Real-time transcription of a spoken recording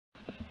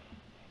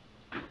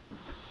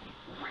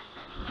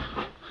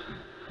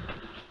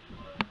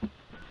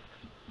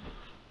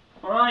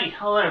Alright,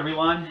 hello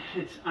everyone,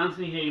 it's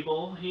Anthony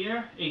Hable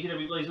here,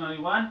 AKW Blaze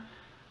 91,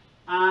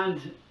 and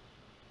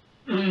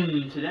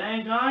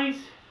today guys,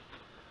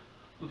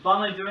 I'm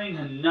finally doing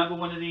another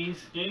one of these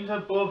Games I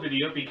Bought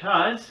video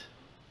because,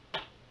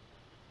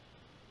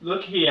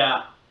 look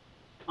here,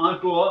 I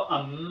bought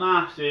a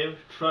massive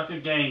truck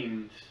of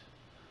games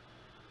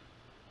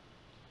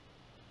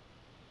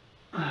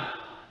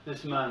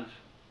this month.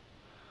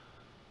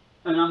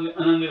 And I'm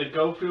going to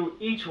go through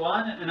each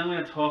one and I'm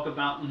going to talk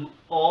about them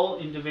all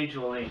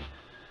individually.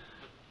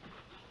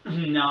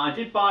 Now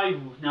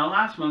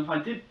last month I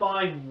did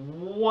buy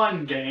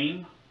one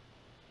game,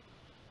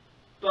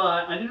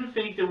 but I didn't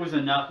think there was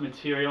enough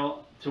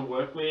material to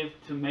work with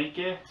to make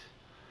it.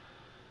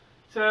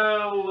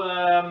 So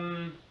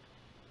I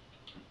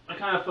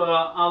kind of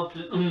thought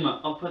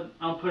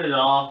I'll put it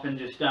off and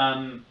just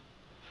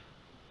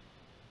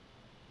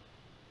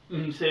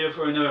save it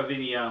for another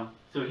video.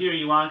 So here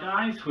you are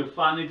guys, I'm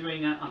finally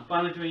doing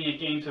a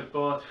Games I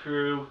Bought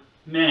through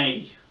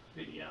May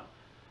video.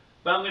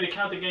 But I'm going to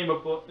count the game I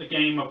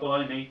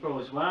bought in April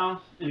as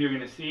well, and you're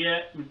going to see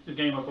it, the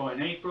game I bought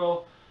in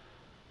April.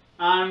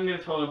 I'm going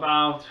to talk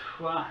about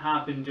what I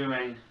have been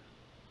doing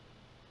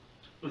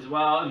as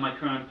well and my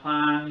current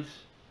plans.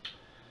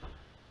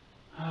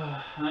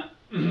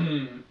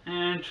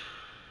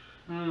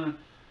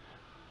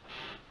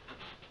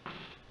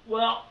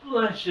 Well,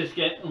 let's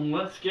get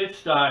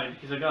started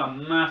because I got a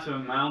massive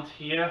amount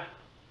here.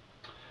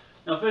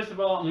 Now, first of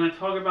all, I'm going to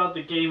talk about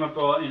the game I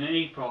bought in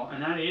April,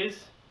 and that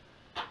is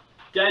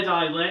Dead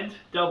Island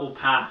Double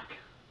Pack.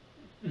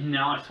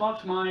 Now, I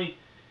swapped my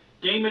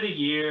Game of the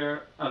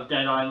Year of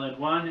Dead Island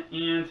 1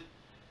 and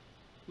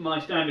my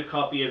standard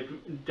copy of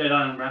Dead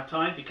Island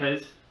Reptide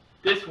because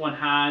this one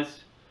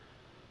has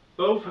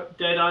both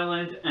Dead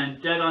Island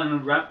and Dead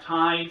Island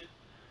Reptide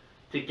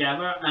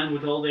together and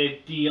with all their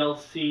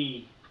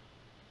DLC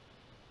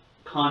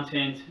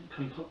content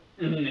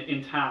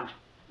intact.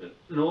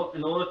 In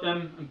all of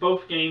them,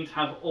 both games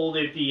have all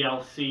their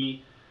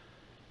DLC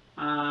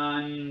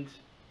and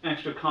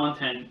extra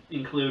content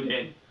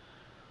included,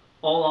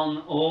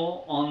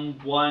 all on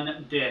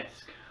one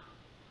disc.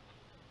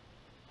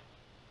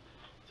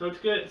 So it's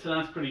good. So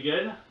that's pretty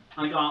good.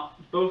 I got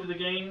both of the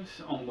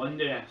games on one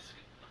disc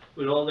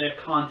with all their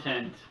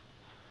content,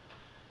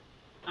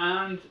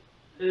 and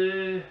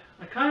I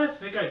kind of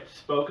think I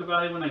spoke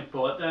about it when I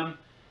bought them.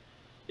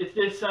 It's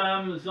this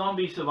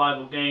zombie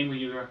survival game where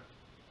you're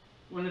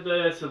one of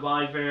the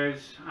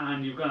survivors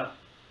and you've got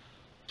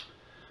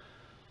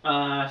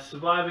to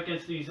survive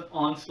against these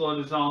onslaught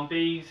of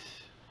zombies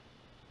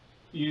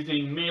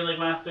using melee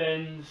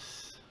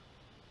weapons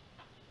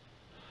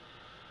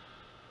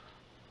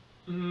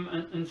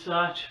and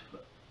such.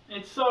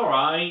 It's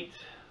alright,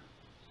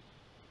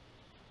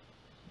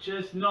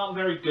 just not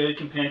very good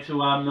compared to the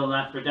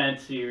Left 4 Dead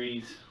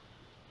series.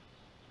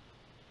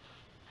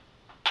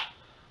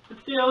 But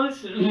still,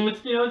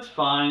 it's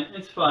fine.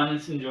 It's fun.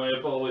 It's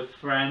enjoyable with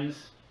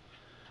friends.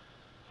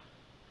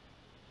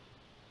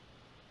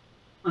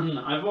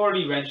 I've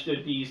already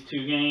registered these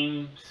two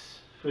games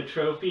for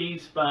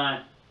trophies,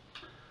 but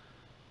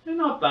they're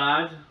not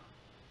bad.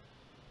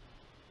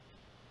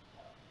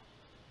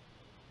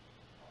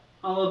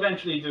 I'll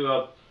eventually do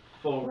a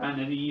full run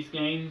of these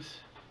games,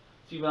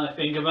 see what I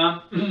think of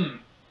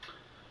them.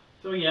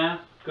 So yeah,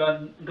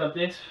 got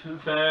this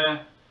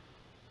for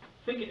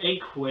I think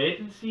 £8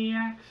 in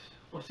CEX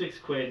or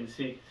 £6 in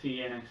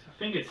CEX. I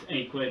think it's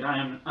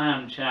 £8. I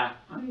am check.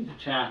 I need to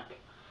check.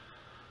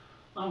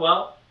 Oh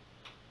well.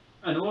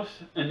 And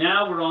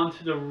now we're on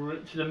to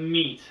the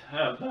meat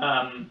of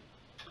the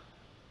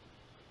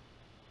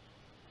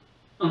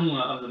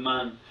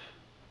month.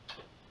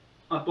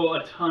 I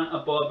bought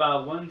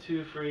about 1,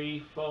 2, 3,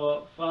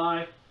 4,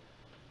 5,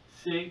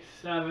 6,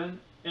 7,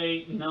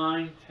 8,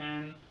 9,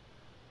 10.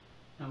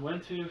 And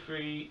 1, 2,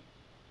 3,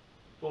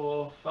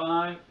 4,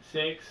 5,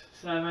 6,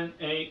 7,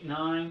 8,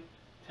 9,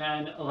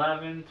 10,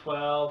 11,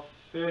 12,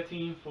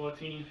 13,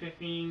 14,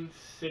 15,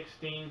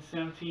 16,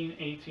 17,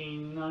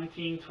 18,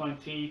 19,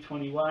 20,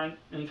 21,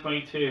 and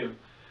 22.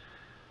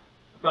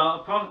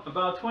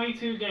 About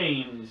 22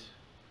 games.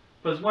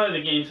 Because one of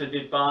the games I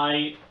did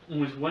buy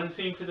was one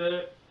thing for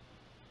the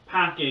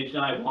package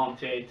that I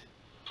wanted.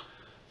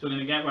 So I'm going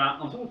to get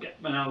around, I'll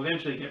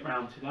eventually get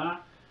around to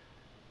that.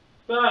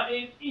 But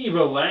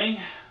either way,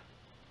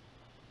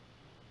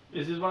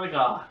 this is what I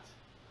got.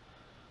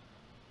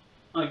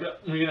 We're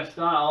going to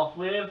start off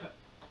with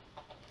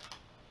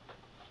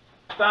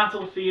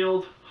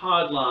Battlefield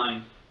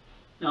Hardline.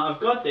 Now I've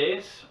got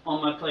this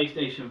on my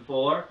PlayStation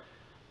 4,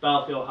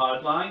 Battlefield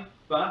Hardline,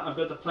 but I've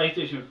got the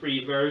PlayStation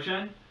 3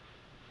 version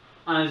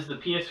as the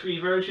PS3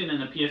 version,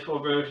 and the PS4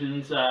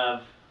 versions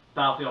of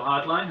Battlefield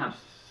Hardline have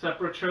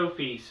separate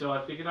trophies, so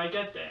I figured I'd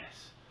get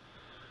this.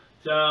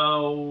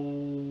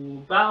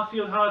 So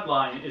Battlefield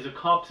Hardline is a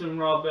cops and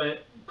robbers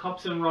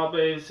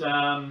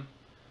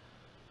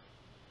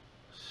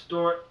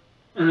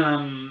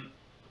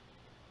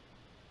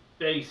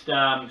based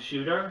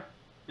shooter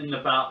in the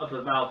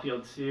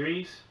Battlefield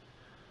series,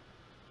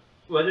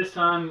 Well, this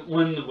time,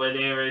 where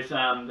there is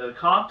the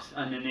cops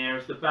and then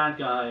there's the bad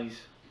guys.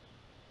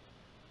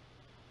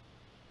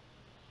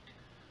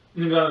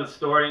 You got a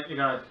story. You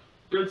got a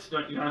good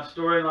story. You got a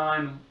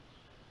storyline.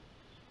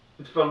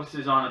 It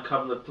focuses on a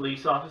couple of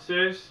police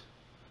officers.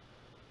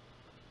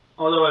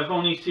 Although I've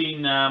only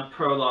seen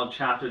prologue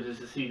chapters just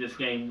to see this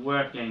game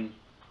working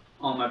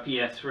on my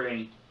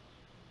PS3,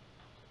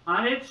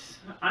 and it's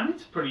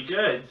pretty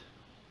good.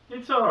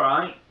 It's all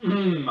right.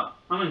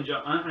 I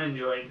enjoyed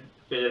a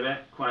bit of it,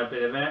 quite a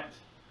bit of it.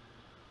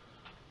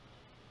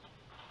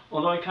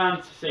 Although I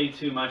can't say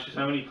too much, because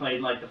I only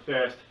played like the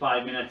first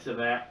 5 minutes of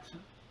it.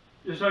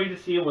 Just ready to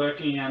see it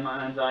working, and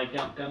I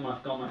got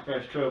my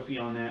first trophy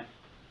on it.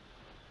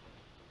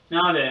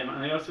 Now then,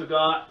 I also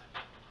got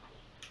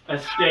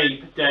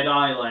Escape Dead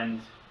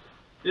Island.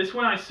 This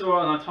one I saw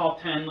on a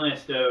top 10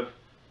 list of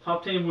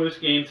top 10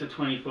 worst games of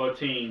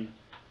 2014.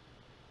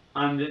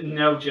 And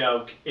no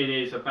joke, it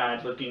is a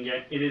bad looking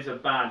game. It is a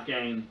bad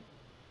game.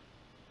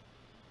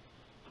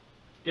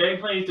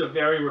 Gameplay is a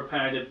very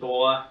repetitive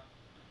bore,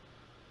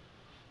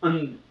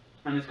 and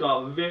it's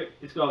got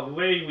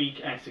very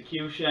weak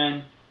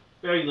execution,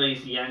 very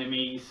lazy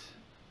enemies,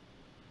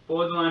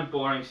 borderline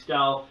boring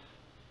stealth,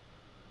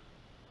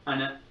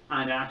 and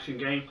action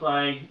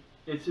gameplay.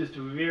 It's just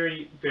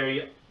very,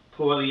 very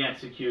poorly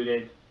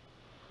executed.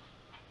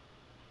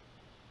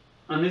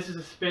 And this is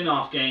a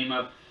spin-off game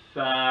of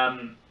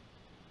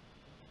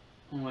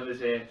what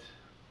is it?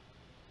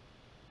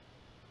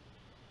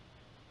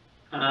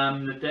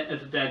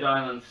 The Dead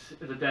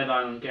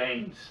Island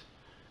games.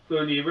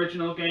 So the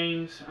original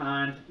games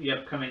and the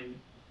upcoming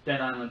Dead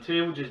Island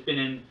 2, which has been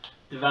in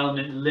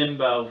development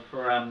limbo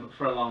for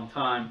a long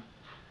time.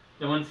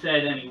 No one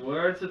said any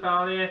words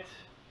about it.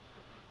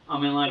 I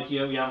mean, like,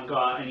 you haven't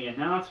got any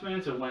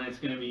announcements of when it's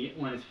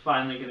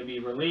finally gonna be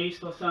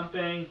released or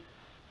something.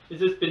 It's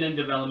just been in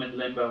development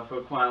limbo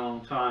for quite a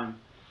long time.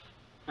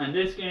 And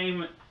this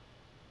game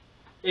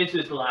is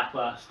just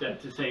lackluster,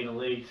 to say the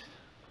least.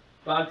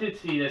 But I did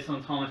see this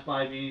on Thomas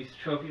Bybee's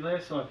trophy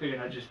list, so I figured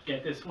I'd just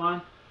get this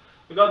one.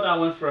 I got that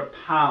one for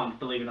 £1,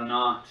 believe it or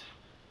not.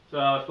 So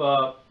I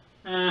thought,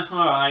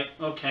 alright,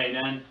 okay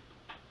then.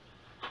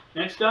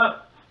 Next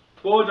up,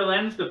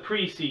 Borderlands the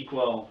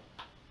pre-sequel.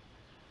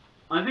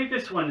 I think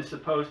this one is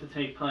supposed to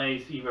take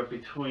place either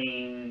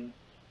between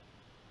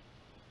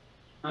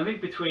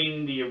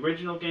the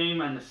original game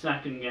and the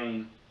second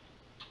game.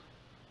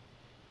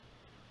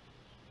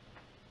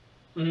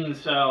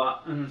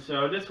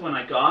 So this one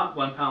I got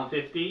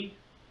 £1.50,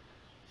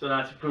 so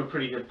that's a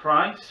pretty good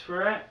price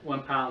for it.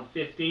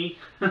 £1.50.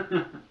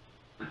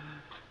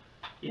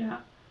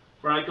 Yeah,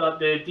 where I got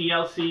the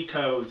DLC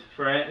code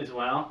for it as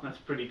well. That's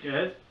pretty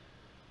good.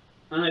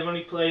 And I've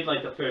only played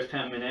like the first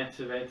 10 minutes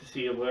of it to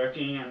see it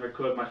working and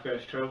record my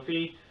first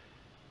trophy.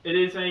 It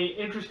is a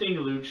interesting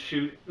loot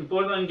shoot.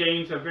 Borderlands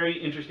games are very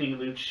interesting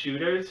loot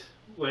shooters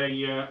where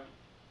you're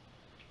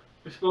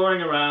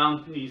exploring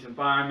around these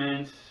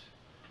environments,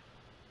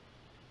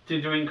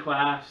 doing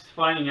quests,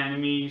 fighting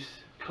enemies,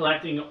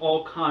 collecting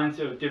all kinds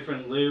of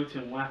different loot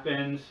and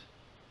weapons.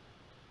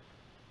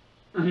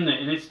 And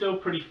it's still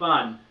pretty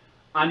fun.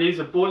 And there's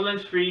a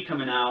Borderlands 3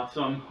 coming out,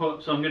 so I'm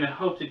going to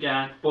hope to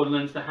get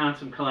Borderlands the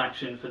Handsome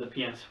Collection for the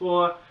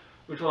PS4,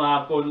 which will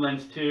have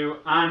Borderlands 2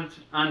 and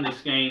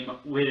this game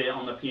with it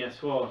on the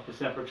PS4 for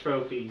separate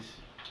trophies.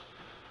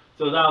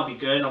 So that'll be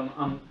good.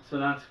 So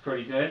that's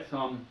pretty good. So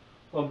I'm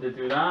hoping to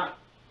do that.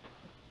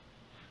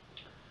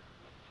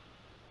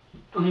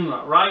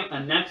 Right,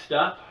 and next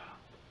up,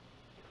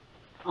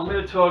 I'm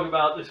going to talk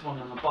about this one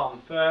on the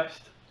bottom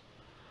first.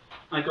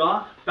 I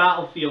got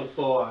Battlefield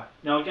 4.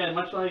 Now again,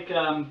 much like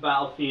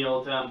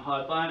Battlefield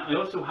Hardline, I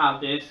also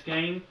have this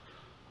game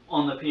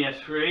on the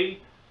PS3.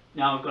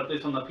 Now I've got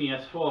this on the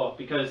PS4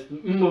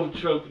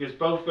 because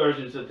both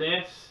versions of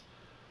this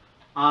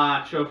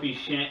are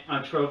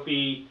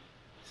trophy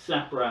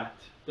separate.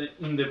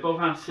 They both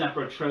have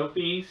separate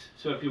trophies.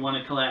 So if you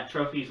want to collect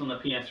trophies on the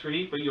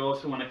PS3, but you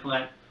also want to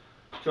collect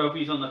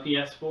trophies on the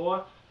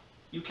PS4,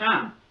 you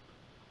can.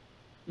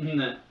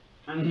 And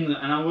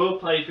I will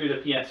play through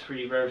the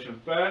PS3 version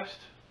first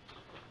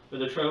for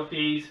the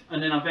trophies,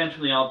 and then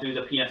eventually I'll do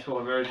the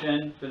PS4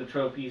 version for the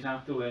trophies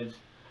afterwards.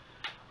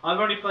 I've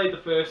already played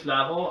the first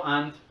level,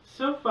 and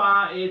so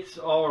far it's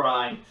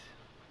alright.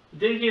 I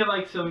did hear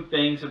like some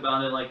things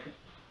about it,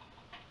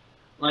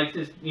 like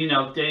this, you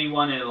know, day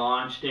one at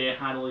launch, they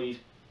had all these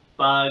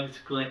bugs,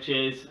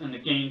 glitches, and the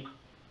game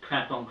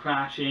kept on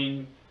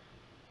crashing.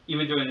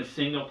 Even during the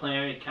single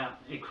player,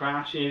 it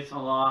crashes a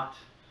lot.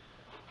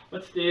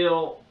 But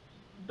still,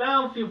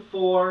 Battlefield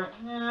 4,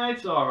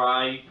 it's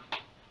alright.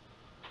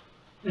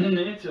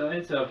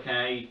 It's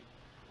okay.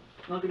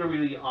 I'm not going to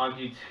really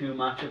argue too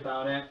much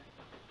about it.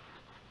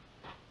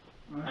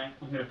 Alright,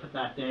 I'm going to put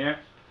that there.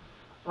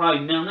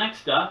 Right, now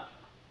next up,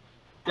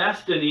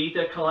 Destiny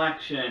the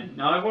Collection.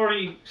 Now I've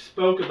already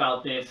spoke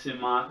about this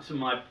in one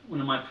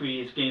of my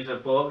previous games I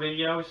bought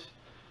videos.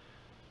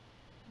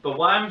 But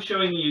why I'm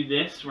showing you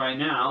this right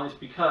now is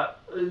because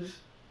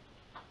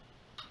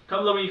a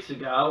couple of weeks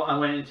ago I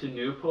went into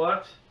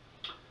Newport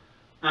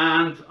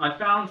and I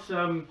found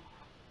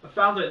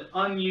an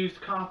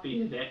unused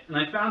copy of it, and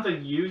I found a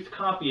used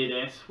copy of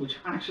this which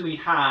actually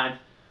had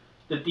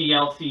the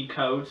DLC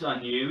codes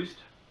unused.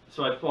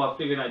 So I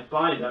figured I'd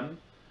buy them.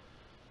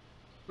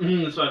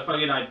 So I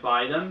figured I'd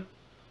buy them,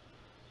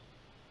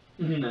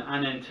 and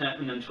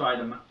then try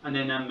them, and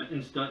then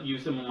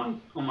use them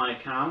on my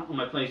account, on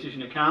my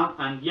PlayStation account,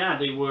 and yeah,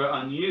 they were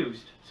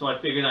unused. So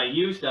I figured I'd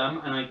use them,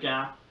 and I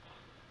got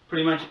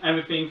pretty much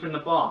everything from the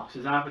box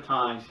as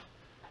advertised: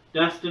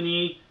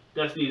 Destiny,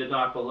 Destiny: The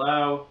Dark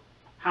Below,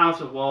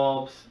 House of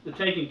Wolves, The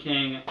Taken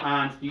King,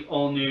 and the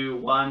all-new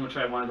one which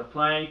I wanted to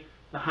play,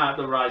 The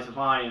Rise of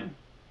Iron.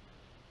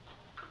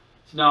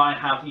 So now I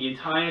have the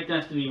entire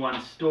Destiny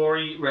 1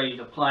 story ready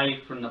to play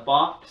from the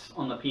box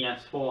on the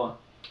PS4.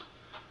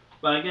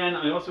 But again,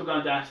 I also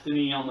got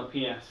Destiny on the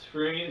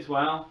PS3 as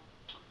well.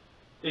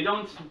 They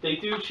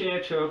do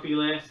share trophy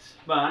lists,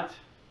 but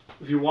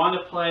if you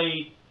want to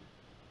play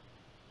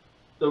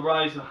The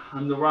Rise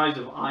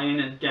of Iron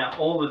and get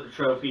all of the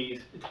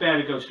trophies, it's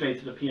better to go straight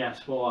to the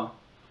PS4.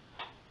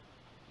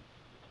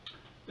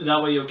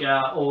 That way you'll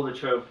get all the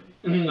trophies,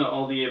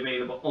 all the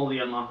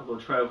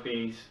unlockable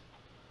trophies.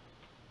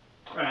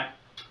 Right.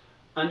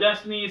 And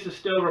Destiny is a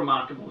still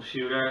remarkable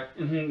shooter,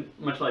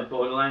 much like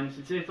Borderlands.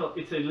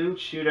 It's a loot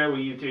shooter where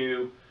you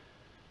do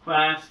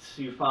quests,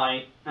 you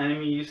fight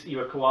enemies,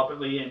 you are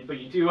cooperatively, but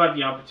you do have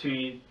the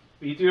opportunity,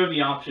 you do have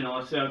the option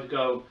also to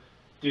go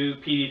do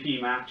PvP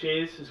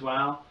matches as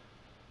well.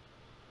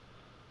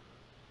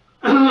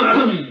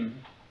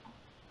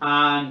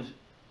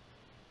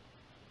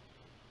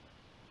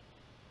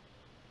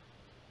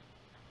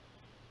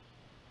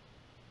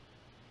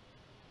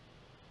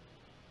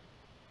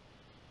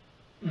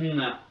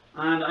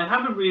 And I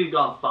haven't really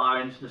got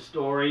far into the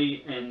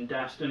story in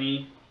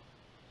Destiny,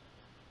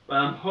 but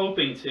I'm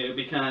hoping to,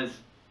 because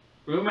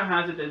rumor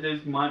has it that there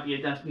might be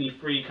a Destiny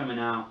 3 coming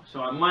out,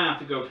 so I might have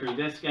to go through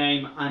this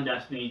game and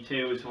Destiny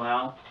 2 as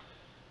well.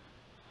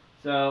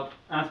 So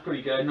that's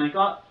pretty good. And I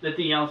got the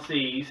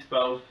DLCs,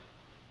 both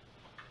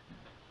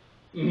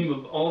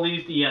all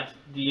the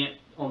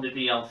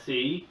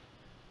DLC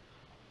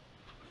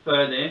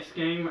for this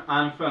game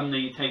and from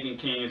the Taken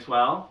King as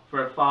well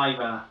for a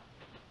 $5.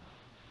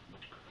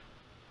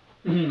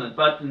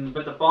 But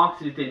the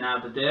boxes didn't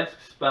have the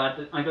discs,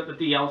 but I got the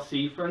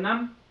DLC from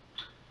them.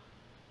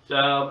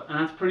 So, and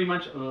that's pretty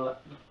much,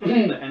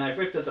 and I've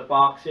ripped up the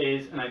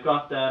boxes, and I've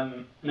got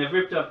them, and I've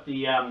ripped up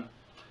the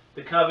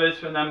covers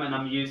from them, and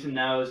I'm using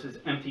those as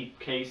empty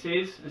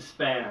cases, as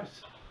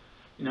spares.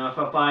 You know, if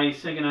I buy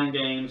second-hand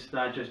games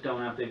that just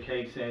don't have the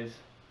cases.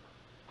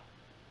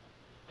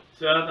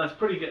 So that's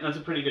pretty good. That's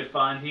a pretty good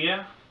find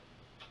here.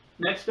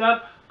 Next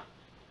up,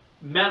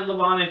 Medal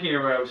of Honor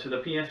Heroes for the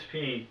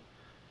PSP.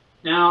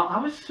 Now, I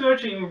was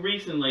searching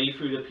recently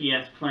through the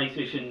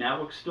PlayStation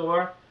Network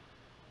store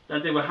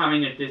that they were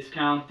having a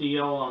discount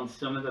deal on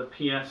some of the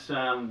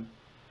PS3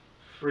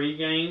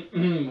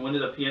 game, one of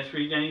the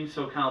PS3 games,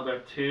 Soul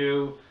Calibur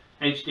 2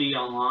 HD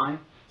Online,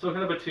 Soul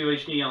Calibur 2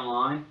 HD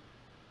Online,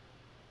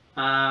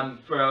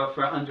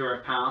 for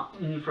under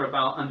 £1, for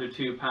about under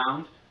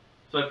 £2.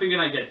 So I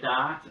figured I'd get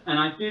that, and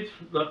I did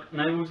look,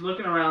 and I was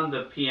looking around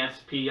the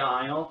PSP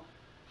aisle,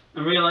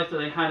 and realized that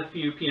they had a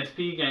few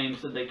PSP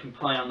games that they can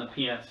play on the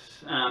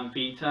PS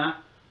Vita.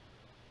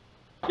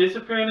 This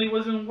apparently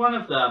wasn't one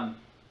of them.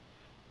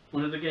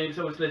 One of the games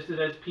that was listed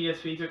as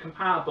PS Vita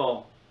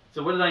compatible.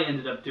 So what did I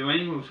ended up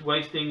doing? Was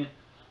wasting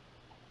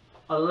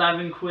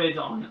 11 quid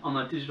on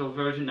a digital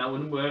version that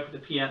wouldn't work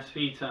with the PS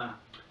Vita.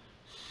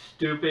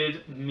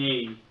 Stupid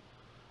me.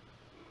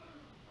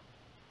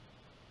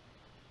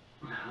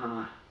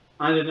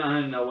 I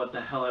didn't know what the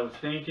hell I was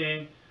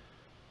thinking.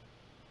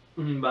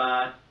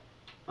 But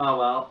oh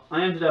well,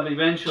 I ended up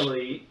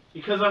eventually,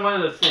 because I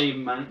wanted to save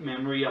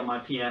memory on my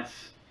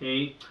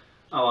PSP.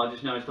 Oh, I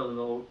just noticed a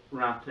little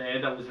wrap there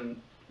that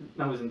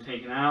wasn't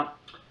taken out.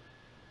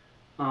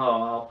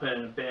 Oh, I'll put it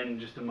in a bin in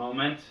just a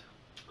moment.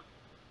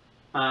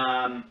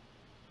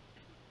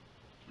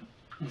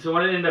 So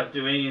what I ended up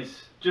doing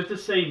is, just to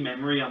save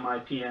memory on my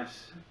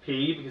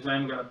PSP, because I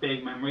haven't got a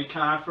big memory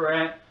card for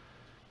it,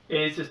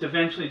 is just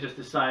eventually just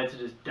decided to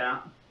just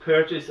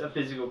purchase a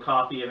physical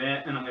copy of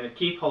it, and I'm going to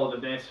keep hold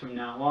of this from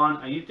now on.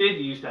 I did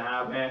used to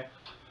have it,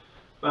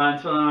 but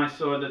until I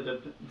saw that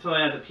until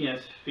I had the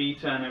PS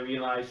Vita, and I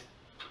realized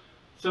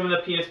some of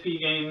the PSP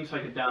games I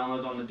could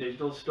download on the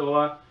digital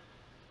store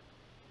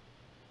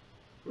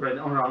or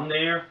on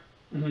there,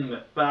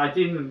 but I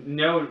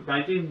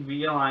didn't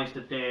realize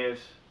that there's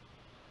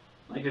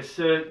like a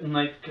certain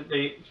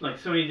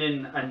Sony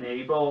didn't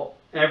enable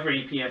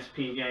every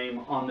PSP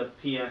game on the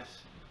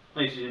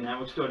PlayStation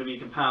Network store to be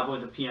compatible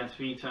with the PS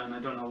Vita, and I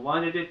don't know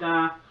why they did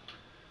that.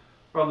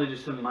 Probably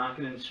just some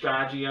marketing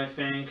strategy, I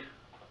think.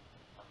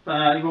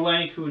 But either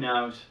way, who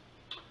knows?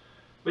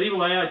 But either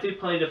way, I did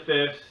play the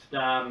first.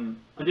 I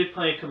did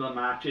play a couple of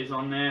matches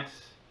on this,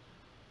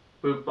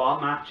 with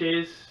bot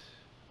matches,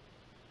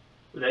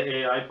 with the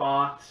AI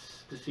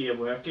bots to see it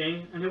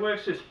working, and it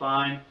works just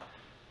fine.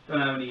 Don't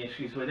have any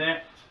issues with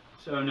it,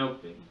 so no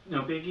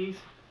biggies.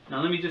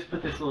 Now let me just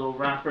put this little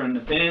wrapper in the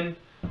bin.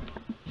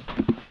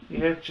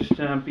 here. Just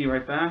be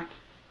right back.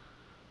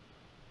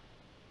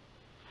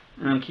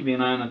 And I'm keeping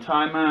an eye on the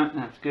timer.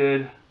 That's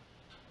good.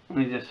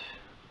 Only just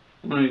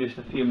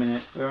a few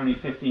minutes. We're only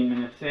 15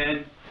 minutes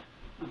in.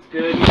 That's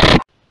good.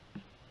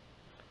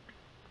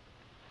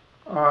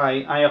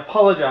 Alright, I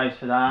apologize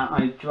for that.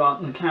 I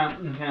dropped the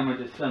camera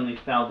just suddenly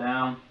fell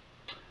down.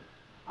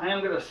 I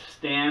am going to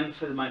stand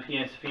for my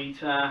PS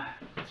Vita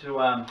to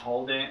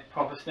hold it,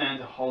 proper stand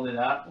to hold it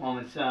up while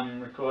it's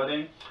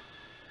recording.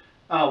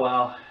 Oh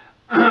well.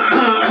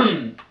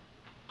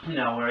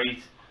 No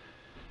worries.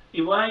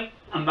 Anyway,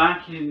 I'm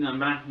back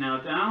now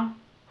down.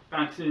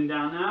 Back sitting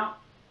down now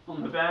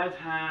on the bed,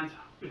 and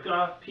we've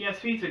got a PS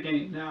Vita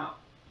game now.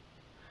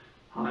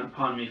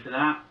 Pardon me for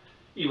that.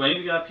 Anyway,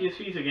 we got a PS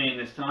Vita game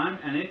this time,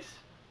 and it's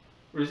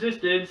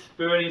Resistance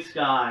Burning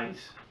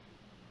Skies.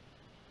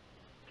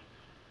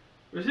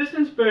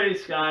 Resistance Burning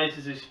Skies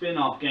is a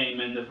spin-off game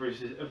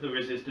of the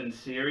Resistance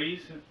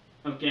series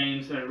of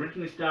games that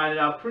originally started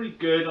out pretty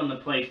good on the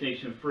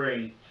PlayStation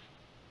 3.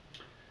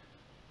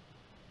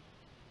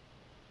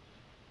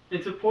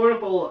 It's a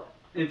portable,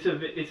 it's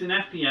an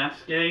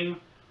FPS game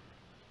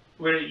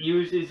where it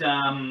uses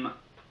the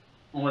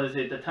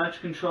touch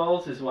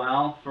controls as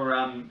well for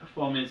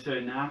performing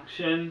certain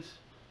actions,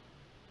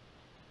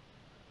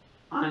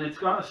 and it's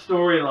got a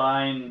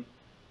storyline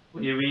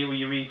where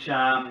you reach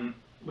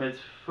where it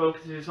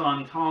focuses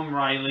on Tom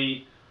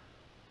Riley,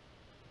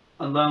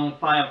 a lone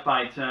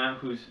firefighter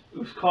who's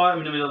caught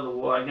in the middle of the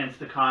war against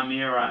the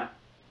Chimera.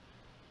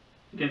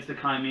 The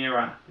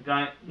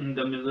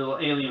little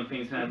alien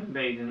things that have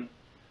invaded.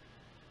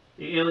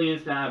 The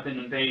aliens that have been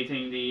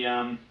invading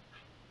the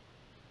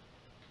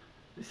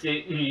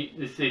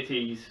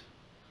cities.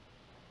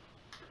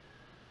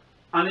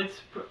 And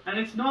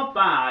it's not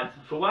bad.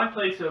 For what I've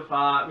played so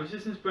far,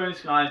 Resistance Burning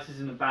Skies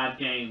isn't a bad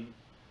game.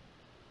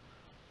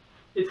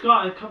 It's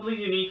got a couple of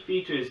unique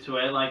features to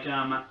it, like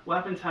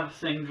weapons have a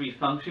secondary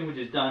function, which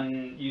is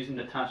done using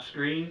the touch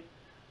screen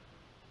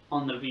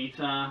on the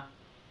Vita.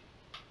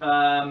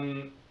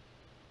 And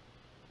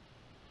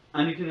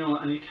you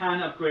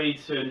can upgrade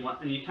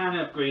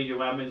your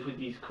weapons with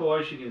these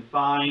cores you can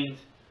find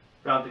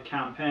throughout the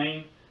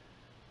campaign.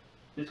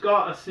 It's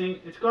got a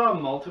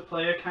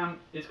multiplayer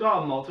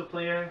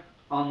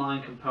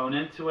online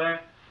component to it,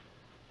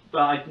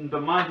 but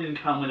mine didn't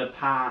come with a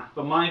pass.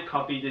 But my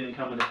copy didn't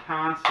come with a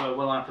pass, so I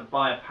will have to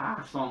buy a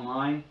pass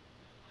online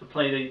to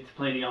play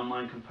the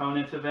online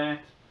component of it.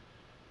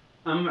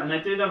 And I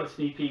did have a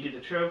sneak peek at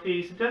the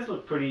trophies. It does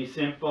look pretty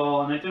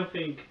simple, and I don't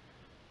think.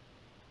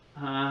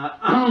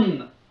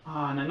 And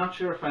I'm not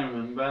sure if I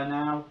remember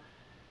now.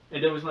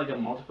 If there was like a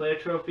multiplayer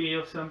trophy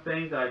or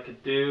something that I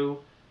could do.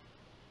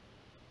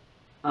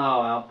 Oh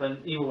well, but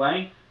either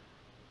way,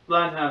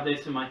 glad to have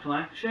this in my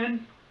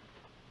collection.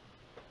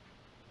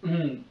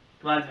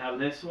 Glad to have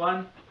this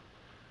one.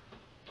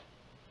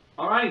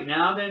 Alright,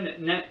 now then,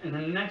 the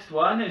next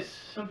one is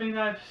something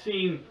that I've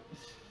seen.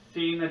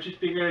 I just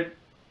figured,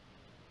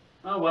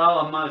 oh well,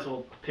 I might as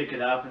well pick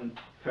it up and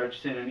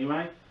purchase it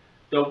anyway.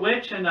 The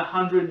Witch and the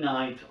 100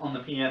 Knights on the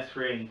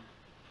PS3.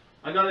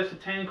 I got this for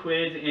 10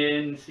 quid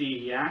in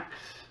CEX.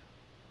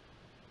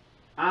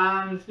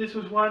 And this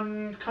was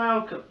one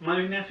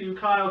my nephew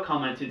Kyle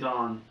commented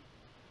on.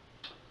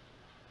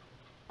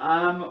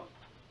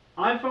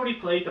 I've already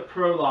played the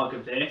prologue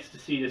of this to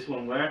see this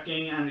one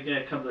working and to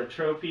get a couple of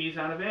trophies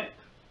out of it.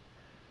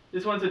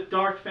 This one's a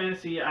dark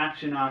fantasy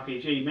action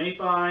RPG made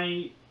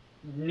by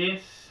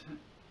NIS,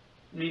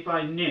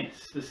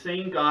 the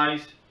same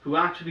guys who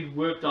actually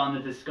worked on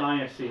the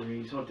Disgaea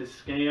series, or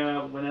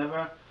Disgaea,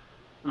 whatever.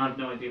 I have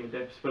no idea what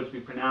they're supposed to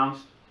be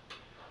pronounced,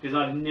 because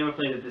I've never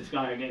played a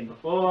Disgaea game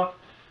before.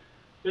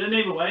 But in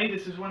either way,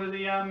 this is one of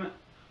their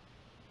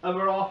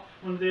other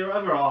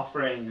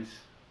offerings.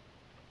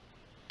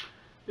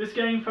 This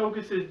game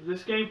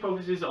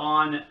focuses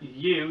on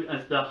you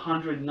as the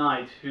 100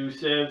 Knight who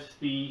serves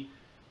the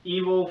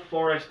evil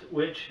forest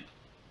witch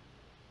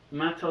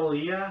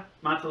Matalia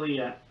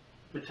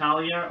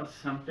or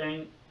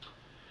something.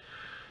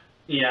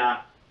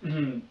 Yeah.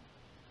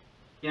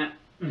 Yeah.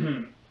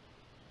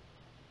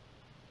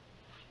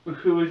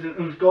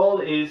 Whose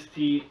goal is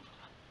to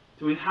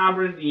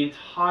inhabit the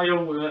entire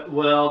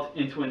world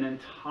into an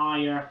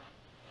entire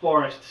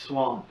forest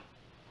swamp.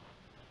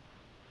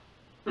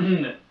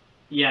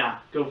 Yeah,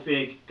 go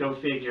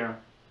figure.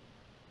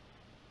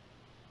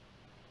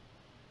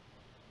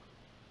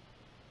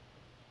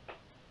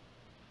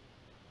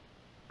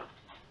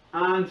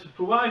 And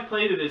for what I've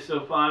played of this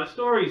so far, the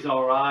story's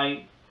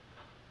alright.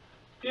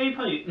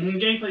 Gameplay's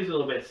a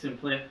little bit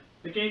simpler.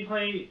 The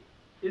gameplay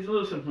is a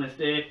little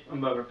simplistic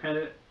and more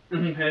repetitive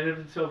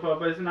and so far,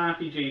 but it's an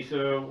RPG,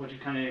 so what you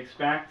kind of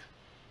expect.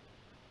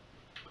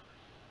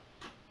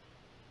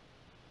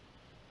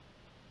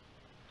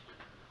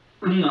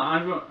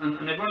 I've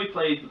only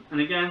played,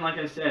 and again, like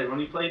I said, I've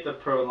only played the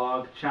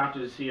prologue chapter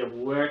to see it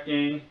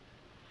working.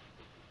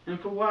 And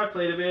for what I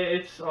played of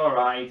it, it's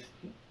alright.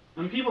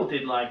 And people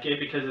did like it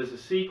because there's a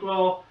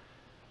sequel,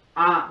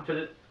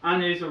 and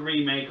there's a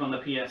remake on the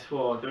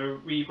PS4, the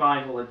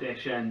Revival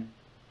Edition.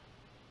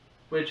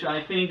 which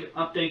I think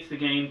updates the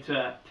game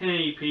to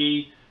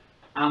 1080p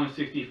and with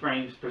 60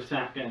 frames per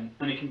second,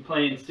 and it can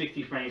play in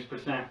 60 frames per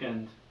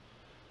second.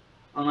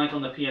 Unlike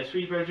on the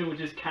PS3 version,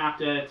 which is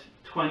capped at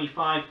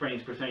 25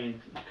 frames per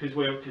second,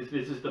 because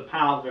this is the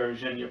PAL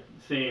version you're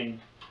seeing,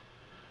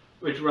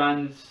 which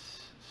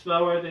runs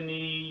slower than the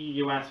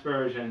US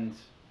versions.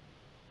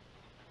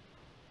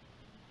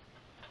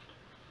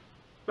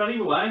 But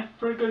either way,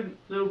 pretty good,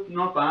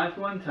 not bad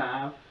one to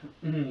have.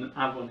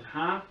 One to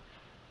have.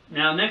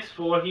 Now, next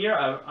 4 here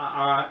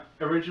are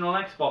original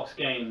Xbox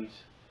games.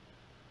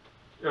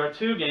 There are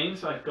 2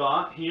 games I've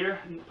got here,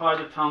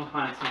 part of the Tom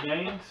Clancy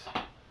games.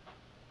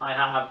 I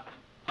have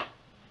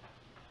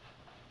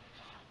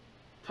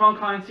Tom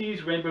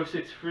Clancy's Rainbow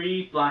Six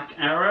Siege Black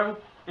Arrow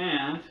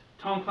and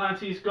Tom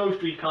Clancy's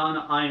Ghost Recon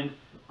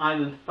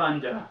Island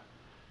Thunder.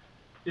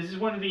 This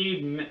one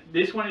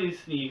is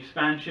the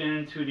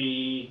expansion to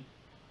the.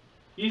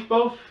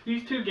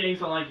 These 2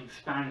 games are like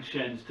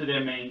expansions to their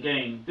main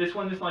game. This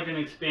one is like an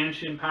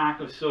expansion pack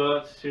of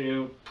sorts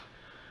to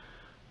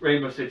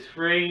Rainbow Six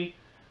Siege,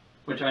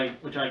 which that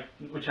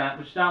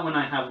one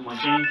I have on my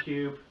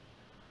GameCube.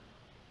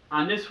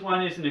 And this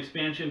one is an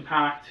expansion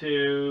pack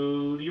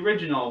to the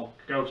original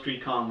Ghost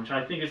Recon, which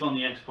I think is on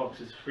the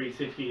Xbox's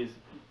 360,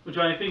 which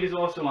I think is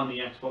also on the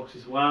Xbox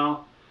as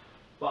well.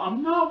 But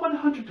I'm not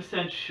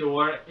 100%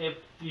 sure if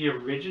the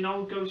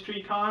original Ghost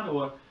Recon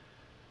or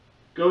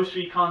Ghost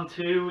Recon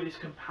 2 is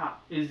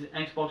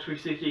Xbox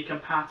 360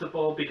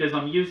 compatible, because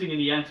I'm using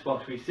the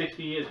Xbox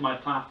 360 as my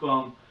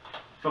platform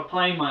for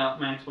playing my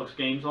Xbox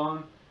games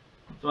on.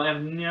 So I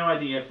have no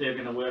idea if they're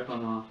going to work or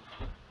not.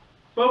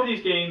 Both of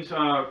these games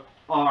are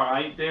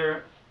alright.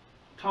 They're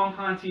Tom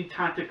Clancy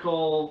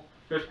tactical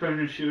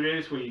first-person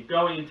shooters where you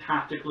go in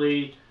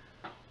tactically,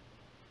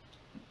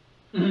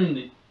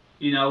 you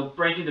know,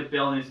 break into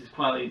buildings as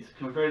quietly, as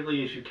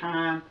covertly as you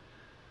can,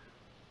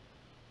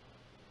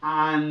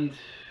 and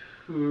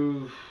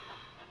I'm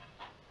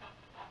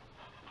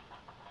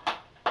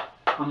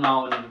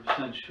not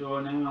 100%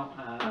 sure now.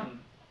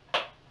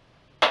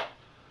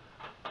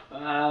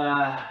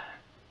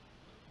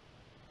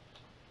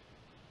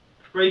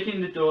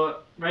 Breaking the door,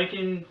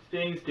 breaking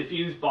things,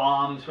 defuse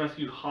bombs,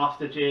 rescue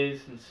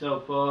hostages, and so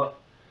forth.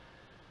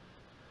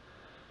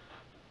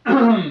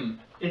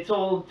 It's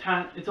all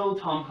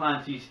Tom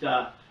Clancy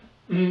stuff,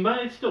 but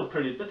it's still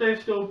pretty. But they're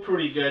still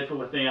pretty good for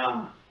what they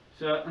are.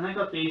 So, and I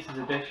got these as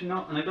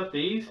additional, and I got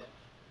these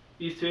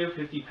 2,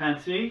 50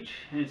 pence each,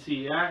 in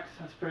CEX.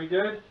 That's pretty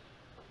good.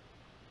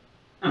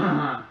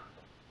 And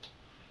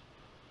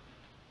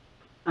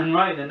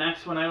right, the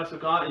next one I also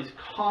got is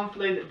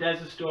Conflict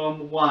Desert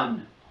Storm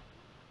 1.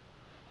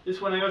 This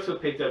one I also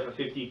picked up for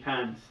 50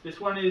 pence. This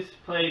one is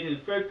played in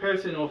third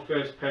person or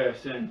first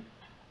person.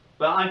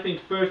 But I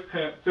think third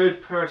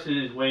person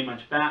is way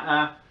much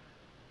better.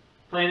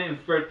 Playing it in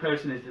third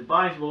person is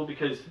advisable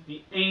because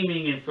the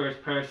aiming in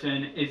first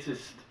person is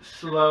just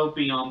slow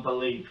beyond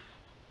belief.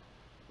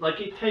 Like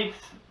it takes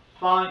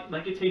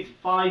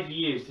 5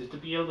 years just to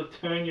be able to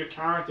turn your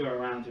character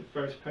around to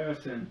first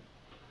person.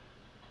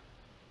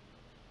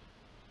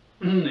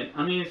 I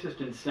mean, it's just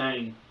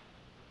insane.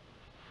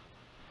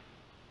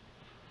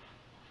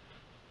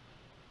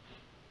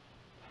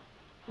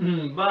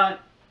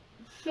 But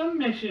some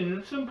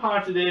missions, some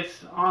parts of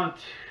this aren't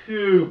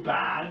too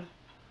bad.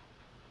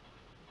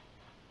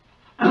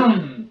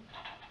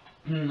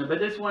 But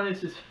this one is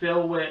just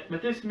filled with.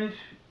 But this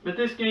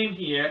game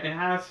here, it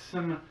has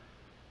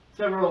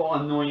several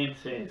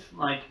annoyances.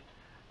 Like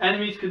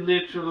enemies could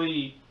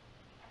literally,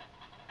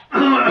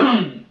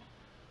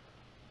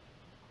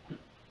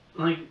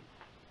 like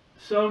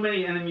so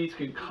many enemies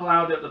can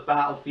cloud up the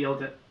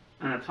battlefield at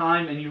a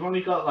time, and you've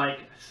only got like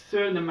a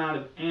certain amount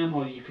of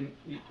ammo you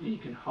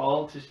can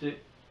hold just to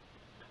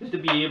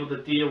be able to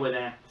deal with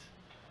it.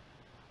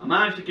 I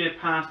managed to get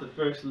past the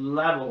first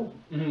level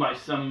by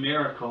some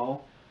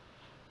miracle,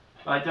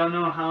 but I don't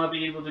know how I'll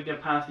be able to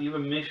get past the other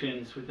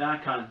missions with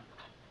the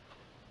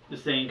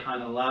same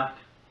kind of luck.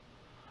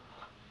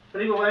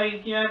 But either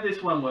way, yeah,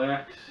 this one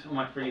works on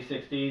my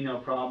 360, no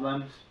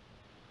problems.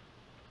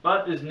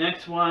 But this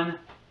next one,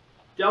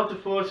 Delta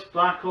Force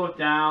Black Hawk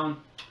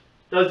Down,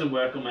 doesn't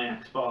work on my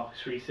Xbox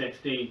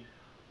 360.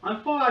 I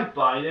thought I'd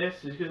buy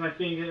this just because I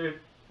think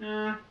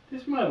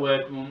this might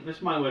work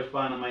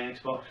fine on my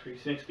Xbox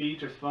 360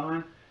 just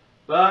fine.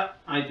 But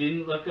I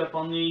didn't look up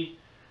on the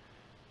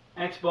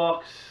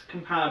Xbox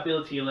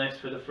compatibility list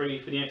for the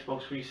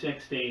Xbox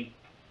 360.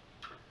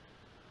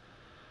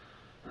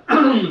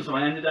 So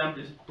I ended up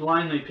just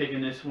blindly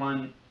picking this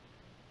one,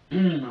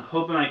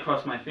 hoping I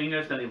crossed my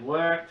fingers that it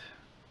worked,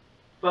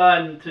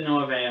 but to no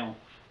avail.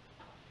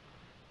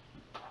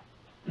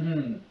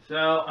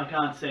 So I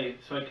can't save,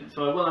 so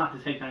I will have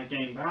to take that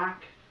game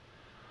back.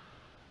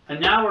 And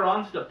now we're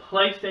on to the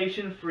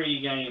PlayStation 3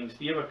 games,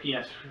 the other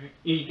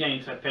PS3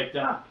 games I picked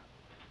up.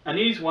 And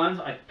these ones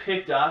I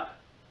picked up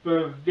for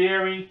a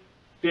very,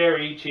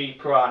 very cheap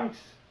price.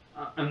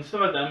 And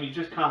some of them you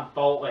just can't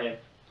fault with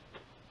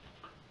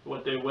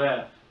what they're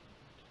worth.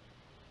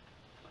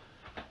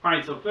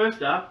 Alright, so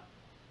first up,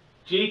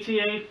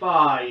 GTA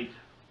 5.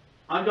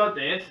 I got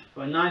this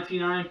for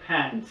 99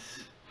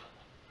 pence.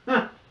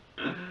 The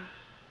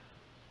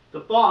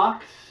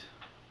box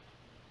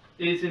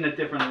is in a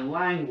different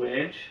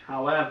language,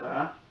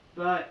 however,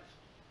 but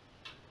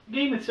the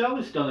game itself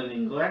is still in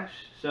English,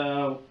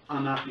 so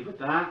I'm happy with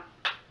that.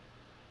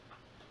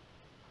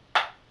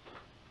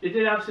 It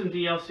did have some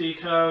DLC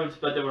codes,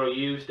 but they were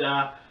used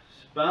up.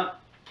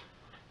 But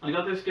I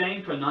got this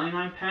game for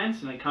 99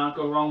 pence, and I can't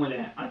go wrong with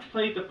it. I've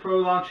played the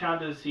prologue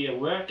chapter to see it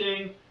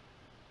working,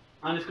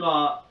 and it's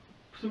got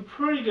some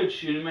pretty good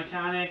shooting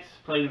mechanics,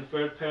 played in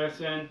third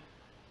person,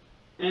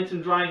 and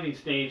some driving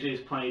stages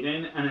played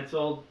in, and it's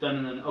all done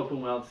in an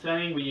open world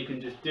setting where you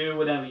can just do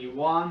whatever you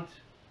want.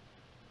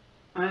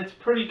 And it's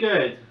pretty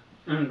good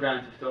in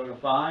Grand Theft Auto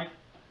 5.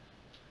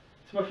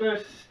 It's my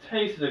first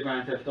taste of the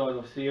Grand Theft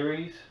Auto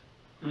series,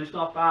 and it's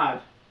not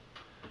bad.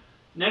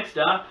 Next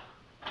up,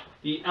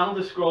 The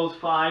Elder Scrolls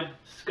V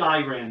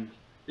Skyrim.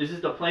 This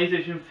is the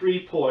PlayStation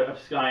 3 port of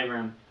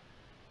Skyrim.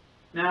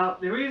 Now,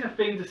 there is a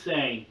thing to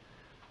say.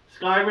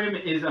 Skyrim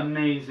is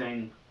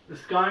amazing. The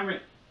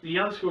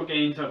Elder Scrolls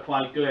games are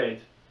quite good.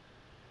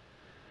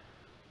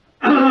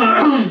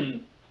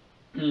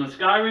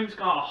 Skyrim's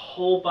got a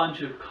whole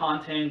bunch of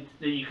content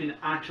that you can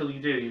actually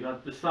do. You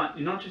don't just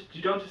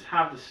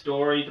have the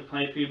story to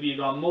play through, but you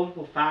got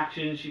multiple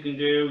factions you can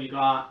do. You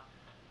got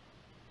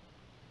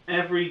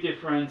every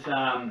different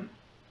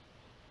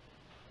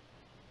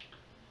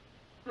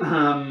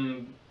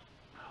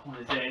what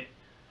is it?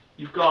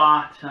 You've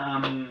got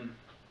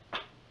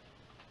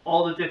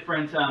all the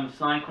different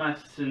side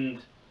quests and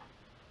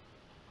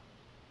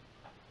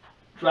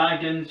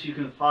dragons you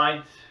can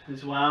fight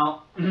as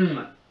well.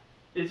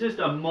 It's just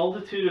a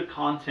multitude of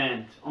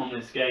content on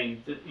this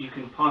game that you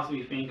can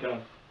possibly think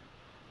of.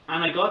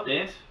 And I got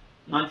this,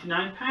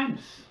 99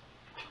 pence.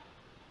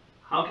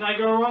 How can I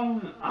go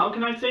wrong? How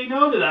can I say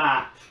no to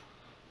that?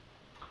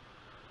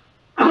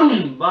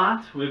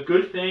 But with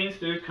good things,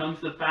 there comes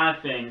the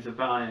bad things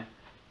about it.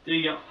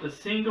 The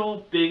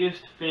single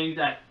biggest thing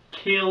that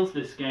kills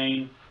this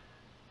game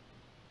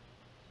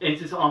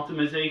is its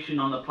optimization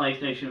on the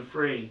PlayStation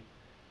 3.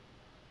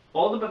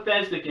 All the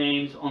Bethesda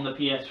games on the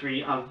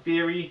PS3 are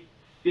very,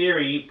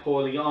 very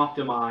poorly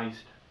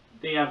optimized.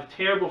 They have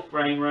terrible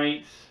frame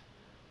rates.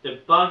 They're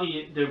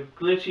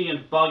glitchy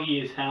and buggy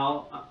as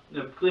hell.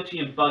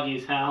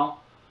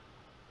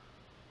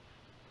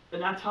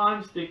 And at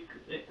times they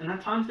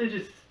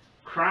just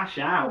crash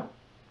out.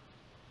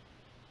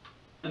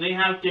 And they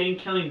have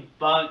game-killing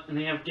bugs, and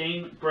they have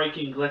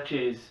game-breaking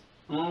glitches.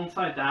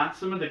 Alongside that,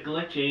 some of the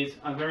glitches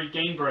are very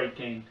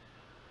game-breaking.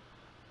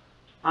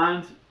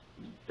 And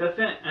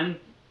the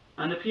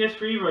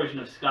PS3 version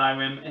of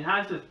Skyrim, it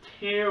has a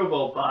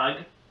terrible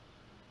bug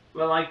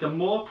where, like, the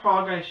more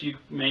progress you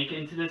make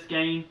into this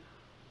game,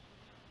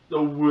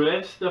 the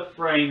worse the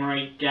frame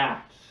rate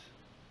gets.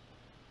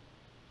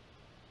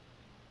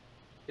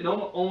 It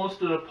almost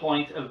to the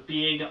point of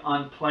being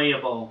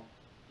unplayable.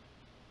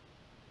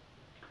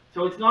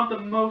 So it's not the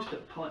most.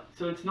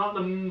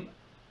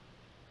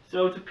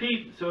 So to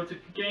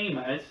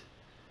gamers.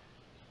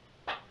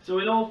 So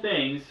in all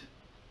things,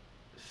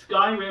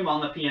 Skyrim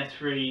on the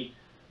PS3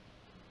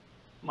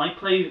 might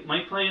play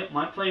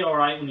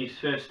alright when you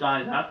first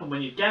start it up, but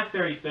when you get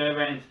very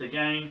further into the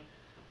game,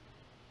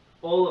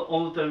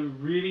 all of the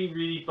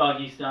really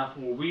buggy stuff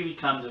will really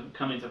come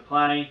into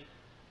play,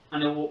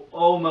 and it will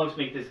almost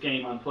make this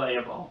game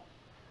unplayable.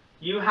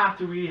 You have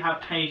to really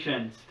have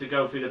patience to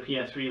go through the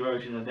PS3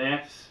 version of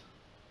this,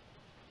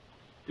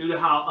 due to the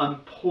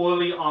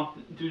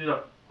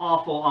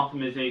awful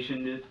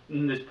optimization that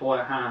this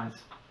port has.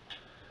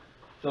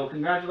 So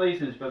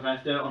congratulations,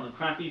 Bethesda, on the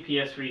crappy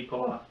PS3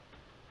 port.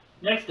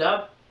 Next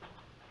up,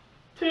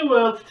 Two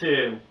Worlds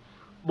 2.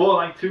 More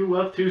like Two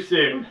Worlds Too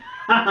Soon.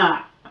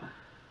 I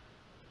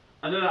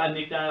know that I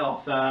nicked that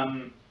off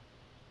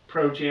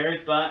Pro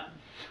Jared, but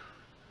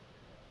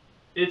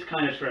it's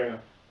kind of true.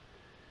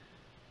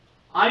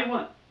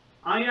 I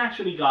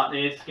actually got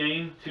this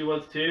game, Two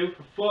Worlds 2,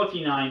 for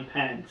 49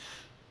 pence.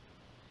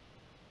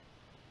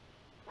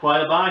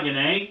 Quite a bargain,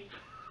 eh?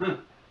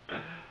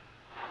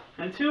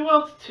 And Two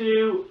Worlds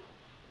 2,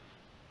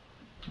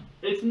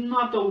 it's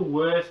not the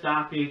worst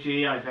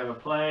RPG I've ever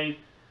played,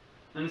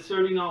 and it's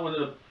certainly not one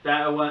of the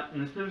better ones,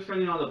 and it's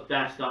certainly not the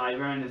best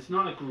either, and it's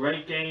not a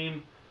great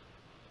game,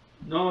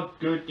 not a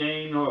good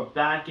game, nor a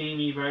bad game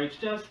either. It's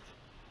just,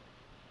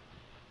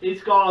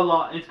 it's got a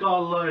lot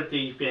of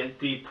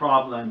deep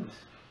problems.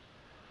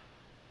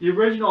 The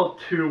original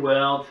Two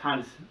Worlds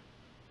has a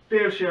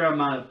fair share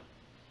amount of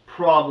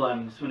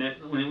problems when it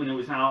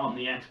was out on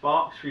the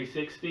Xbox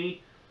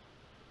 360.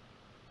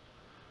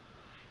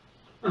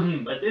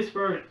 But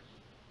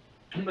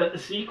the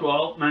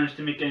sequel managed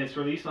to make its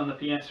release on the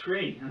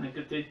PS3, and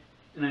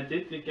I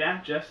did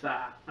get just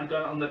that. I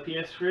got it on the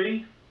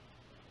PS3,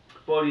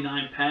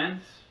 49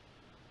 pence,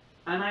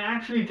 and I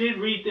actually did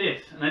read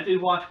this, and I did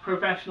watch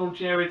Professional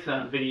Jared's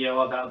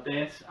video about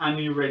this and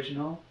the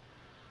original.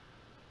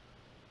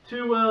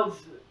 Two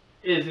Worlds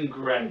isn't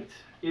great.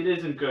 It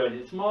isn't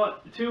good.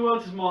 Two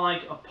Worlds is more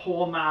like a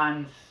poor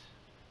man's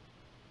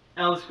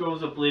Elder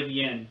Scrolls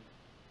Oblivion.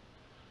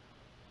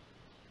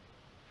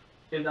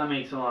 if that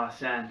makes a lot of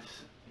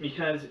sense.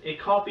 Because it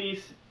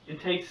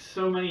takes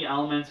so many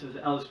elements of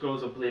Elder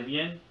Scrolls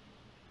Oblivion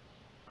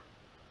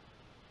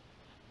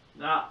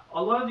that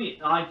a lot of the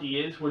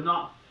ideas were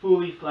not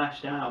fully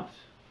fleshed out.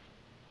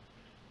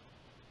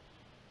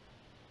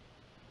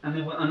 And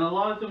a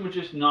lot of them were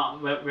just not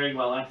very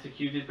well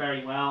executed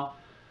very well.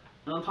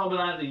 And on top of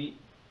that, the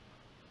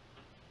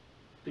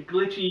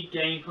glitchy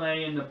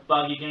gameplay and the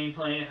buggy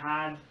gameplay it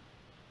had,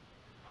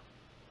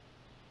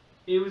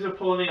 it was a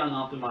poorly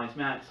unoptimized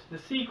mess. The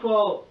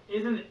sequel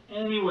isn't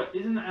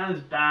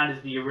as bad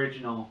as the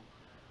original.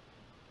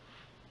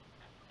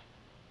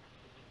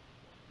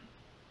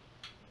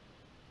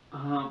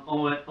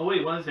 Oh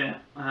wait, what is it?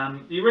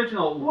 The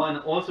original one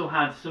also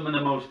had some of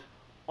the most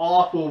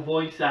awful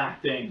voice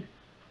acting.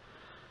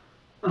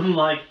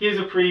 Like, here's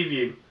a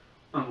preview.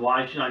 And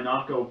why should I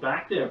not go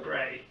back there,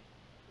 Bray?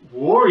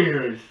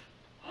 Warriors!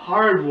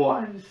 Hard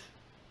ones!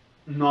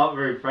 Not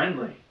very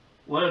friendly.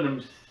 One of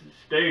them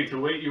stay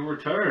to wait your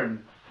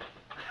return.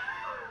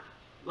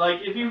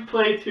 Like, if you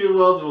play Two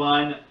Worlds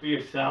 1 for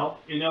yourself,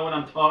 you know what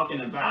I'm talking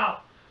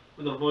about.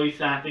 With the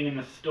voice acting and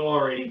the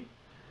story.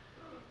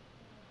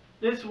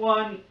 This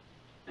one,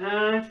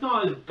 it's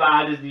not as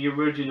bad as the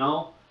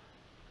original.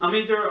 I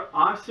mean, there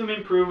are some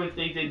improvements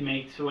they did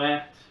make to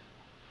it.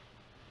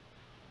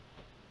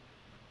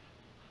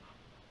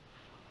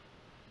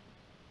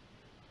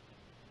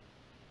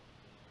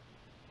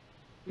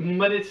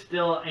 But it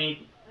still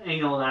ain't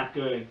all that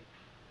good.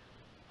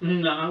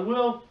 I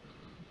will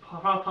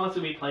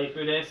possibly play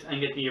through this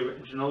and get the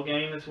original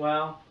game as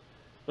well.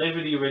 Play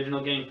through the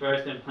original game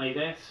first and play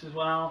this as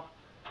well.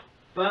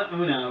 But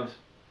who knows?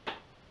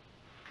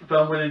 If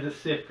I'm willing to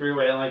sift through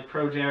it like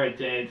Pro Jared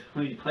did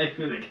when he played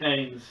through the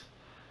games.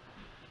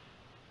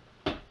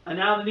 And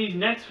now these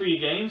next 3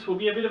 games will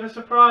be a bit of a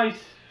surprise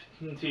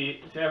to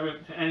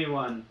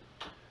anyone.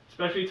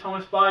 Especially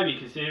Thomas Bybee,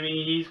 considering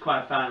he's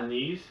quite a fan of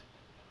these.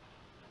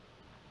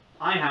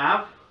 I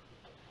have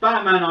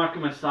Batman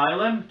Arkham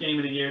Asylum, Game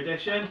of the Year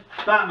Edition,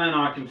 Batman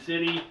Arkham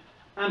City,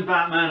 and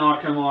Batman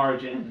Arkham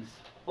Origins.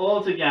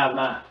 All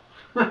together.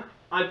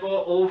 I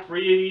bought all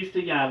 3 of these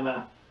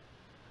together.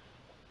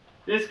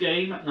 This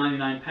game,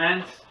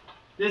 99p.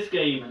 This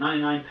game,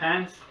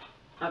 99p.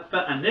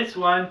 And this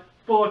one,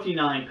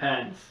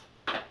 49p.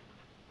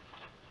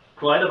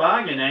 Quite a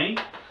bargain, eh?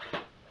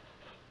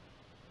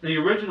 The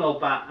original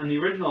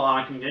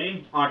Arkham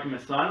game, Arkham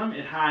Asylum,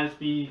 it has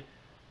the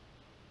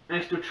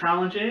extra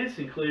challenges,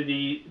 including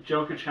the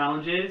Joker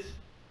challenges,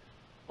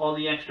 all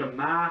the extra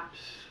maps,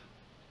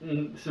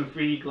 and some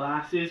 3D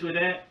glasses with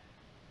it.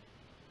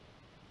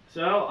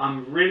 So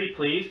I'm really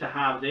pleased to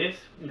have this,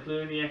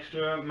 including the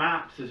extra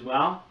maps as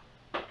well.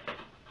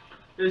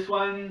 This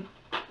one,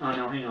 oh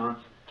no, hang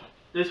on.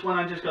 This one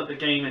I just got the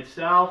game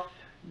itself.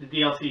 The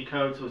DLC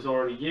codes was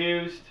already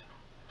used.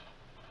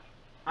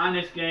 And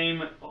this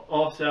game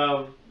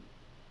also,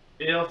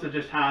 it also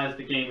just has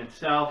the game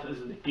itself as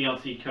the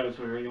DLC codes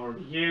were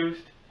already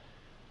used.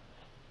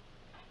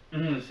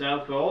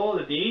 So for all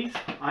of these,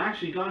 I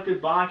actually got a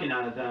good bargain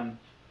out of them.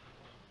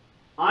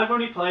 I've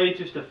only played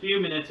just a few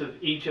minutes of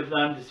each of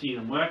them to see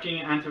them working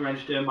and to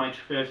register my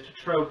first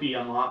trophy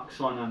unlocks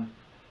on them.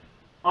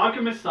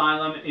 Arkham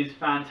Asylum is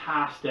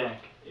fantastic.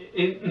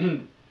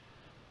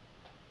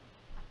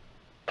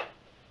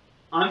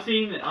 I've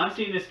seen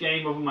this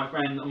game over my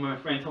friend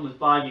Thomas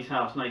Bybee's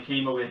house, and I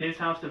came over to his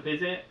house to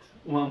visit.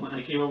 Well, when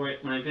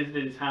I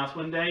visited his house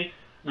one day,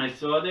 and I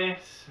saw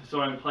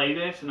him play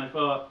this, and I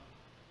thought,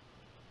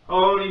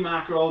 holy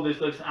mackerel,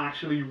 this looks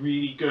actually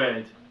really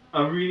good.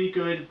 A really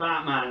good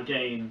Batman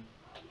game.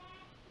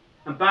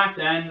 And back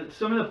then,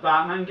 some of the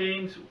Batman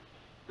games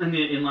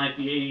in like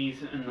the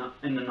 80s and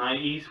in the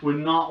 90s were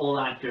not all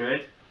that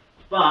good.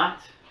 But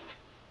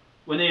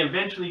when they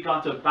eventually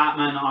got to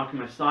Batman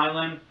Arkham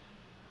Asylum,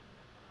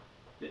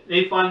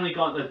 they finally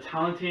got the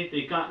talented.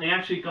 They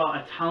actually got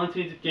a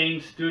talented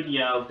game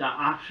studio that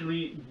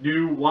actually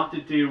knew what to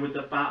do with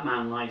the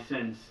Batman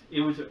license. It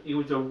was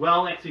a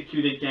well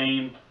executed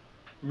game,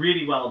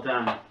 really well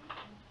done.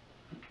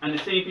 And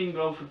the same thing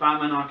goes for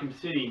Batman Arkham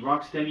City.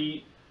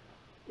 Rocksteady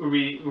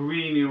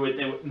really knew what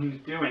they were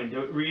doing. They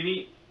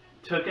really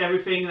took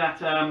everything that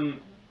made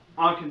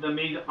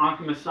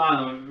Arkham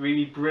Asylum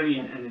really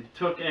brilliant, and it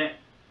took it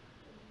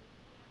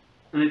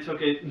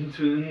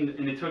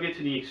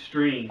to the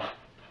extreme.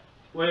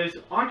 Whereas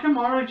Arkham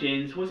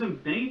Origins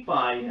wasn't made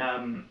by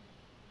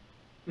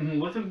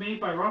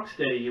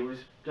Rocksteady. It was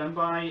done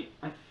by,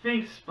 I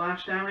think,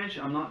 Splash Damage.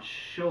 I'm not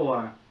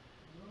sure.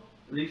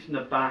 At least in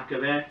the back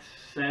of it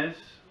says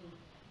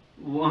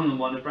one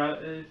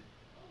about it.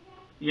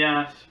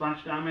 Yeah,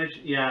 Splash Damage.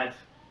 Yeah, it's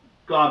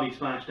gotta be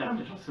Splash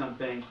Damage or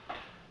something.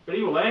 But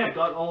either way, I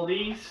got all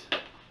these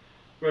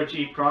for a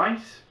cheap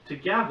price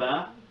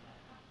together.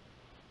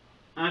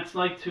 And it's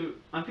like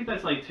I think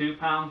that's like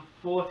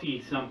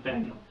 £2.40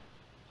 something.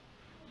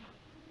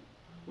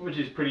 Which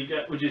is pretty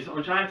good. Which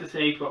I have to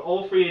say, for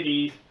all 3 of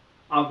these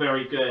are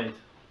very good.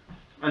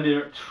 And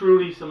they're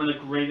truly some of the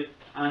greatest.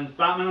 And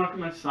Batman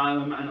Arkham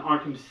Asylum and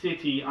Arkham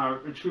City are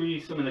truly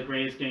some of the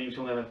greatest games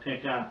you'll ever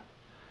pick up.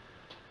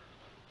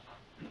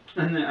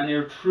 and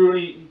they're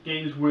truly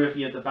games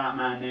worthy of the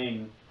Batman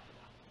name.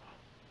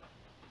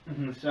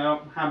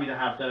 So happy to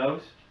have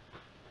those.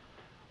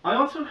 I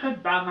also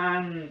had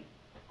Batman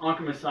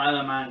Arkham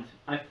Asylum and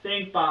I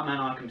think Batman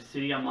Arkham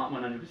City, I'm not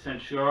 100%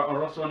 sure,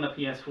 are also on the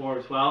PS4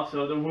 as well,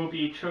 so there will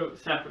be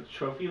separate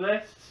trophy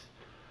lists.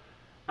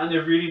 And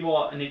they're really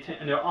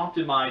and they're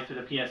optimized for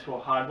the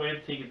PS4 hardware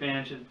to take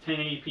advantage of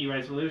 1080p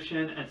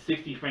resolution at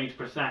 60 frames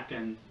per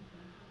second.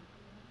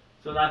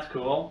 So that's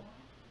cool.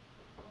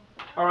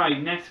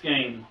 Alright, next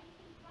game.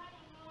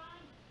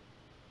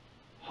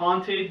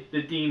 Haunted: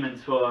 The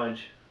Demon's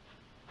Forge.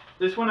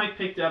 This one I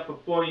picked up for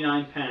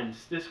 49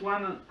 pence. This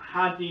one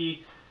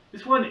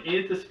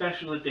is the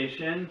special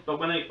edition, but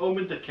when I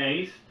opened the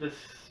case,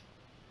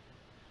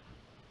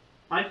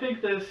 I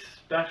think this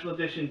special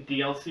edition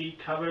DLC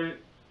cover,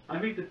 I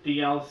think the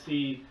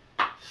DLC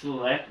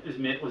slip was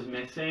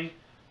missing,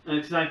 and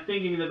because I'm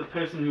thinking that the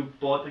person who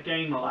bought the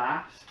game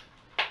last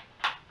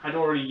had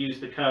already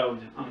used the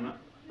code. I'm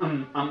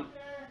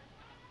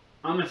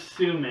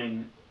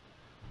assuming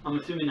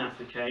that's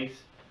the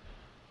case.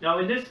 Now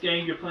in this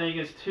game you're playing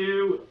as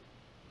two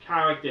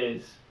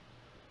characters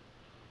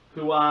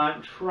who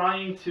are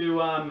trying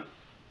to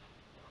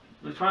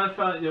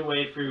find their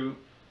way through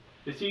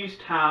besieged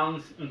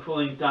towns and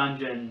crawling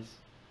dungeons.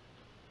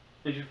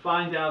 And you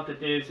find out that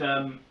there's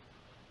some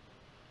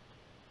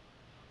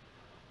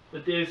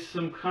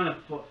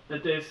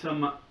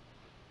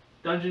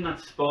dungeon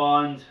that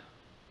spawned,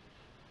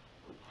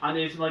 and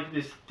there's like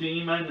this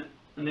demon,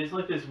 and there's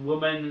like this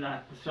woman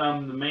that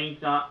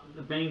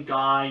the main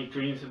guy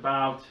dreams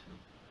about.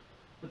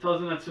 It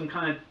tells him that some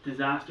kind of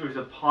disaster is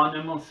upon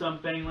him or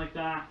something like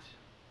that.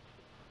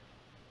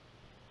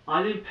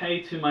 I didn't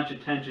pay too much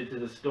attention to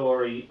the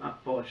story,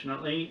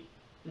 unfortunately.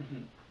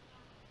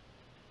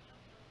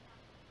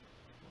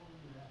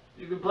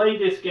 You can play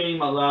this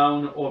game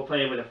alone or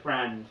play with a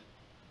friend.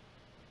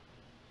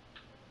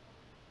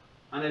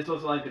 And there's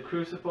also like the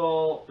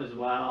Crucible as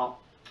well.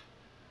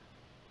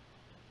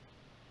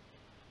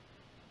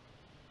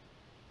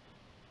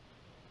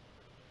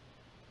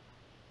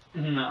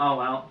 Oh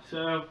well,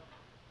 so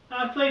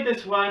I played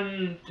this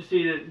one to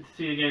see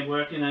the game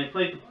working. I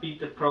beat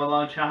the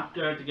prologue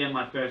chapter to get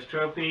my first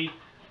trophy.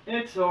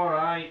 It's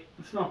alright,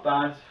 it's not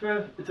bad.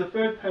 It's a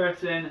third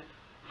person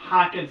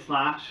hack and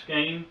slash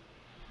game,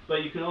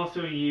 but you can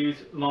also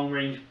use long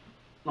range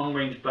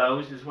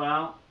bows as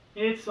well.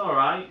 It's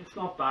alright, it's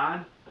not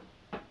bad.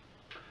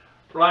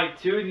 Right,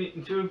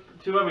 two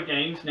other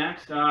games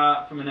next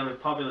from another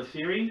popular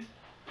series.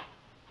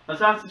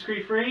 Assassin's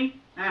Creed 3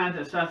 and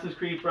Assassin's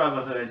Creed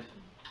Brotherhood.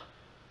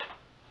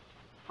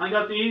 I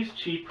got these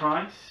cheap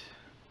price,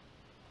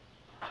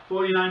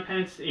 49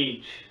 pence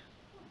each.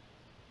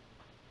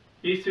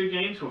 These two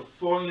games were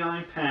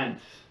 49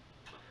 pence.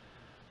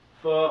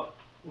 For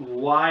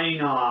why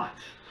not?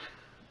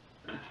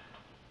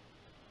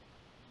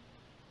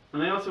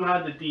 And I also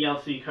had the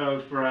DLC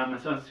code for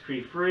Assassin's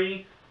Creed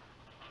 3,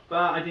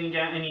 but I didn't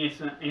get any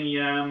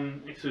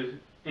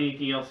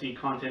DLC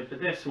content for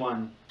this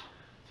one.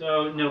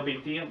 So no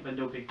big deal, but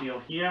no big deal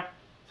here.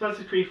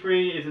 Assassin's Creed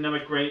 3 is another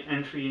great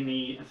entry in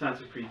the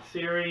Assassin's Creed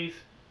series.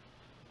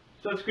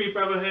 Assassin's Creed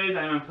Brotherhood,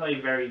 I haven't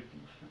played very...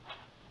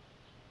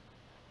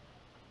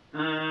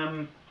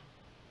 there's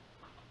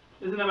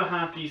another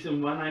half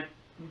decent one, I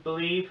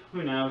believe.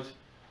 Who knows?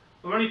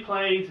 I've only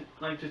played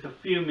like just a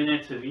few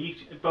minutes of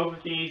both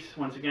of these.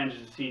 Once again,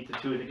 just to see the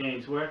two of the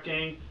games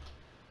working.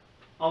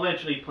 I'll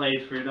eventually play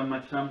through them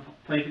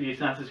play through the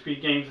Assassin's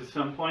Creed games at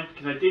some point,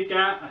 because I did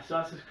get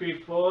Assassin's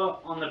Creed 4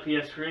 on the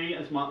PS3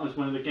 as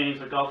one of the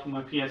games I got from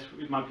my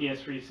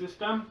PS3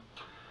 system.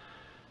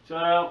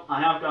 So I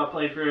have got to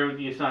play through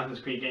the Assassin's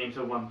Creed games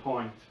at one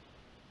point,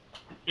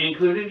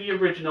 including the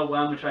original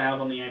one, which I have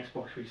on the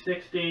Xbox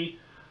 360.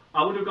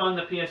 I would have gone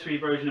the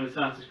PS3 version of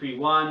Assassin's Creed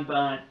 1,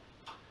 but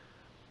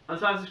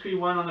Assassin's Creed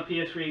 1 on the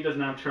PS3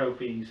 doesn't have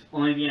trophies.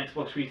 Only the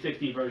Xbox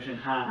 360 version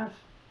has.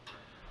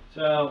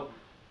 So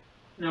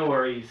no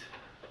worries.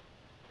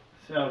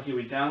 So here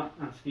we go.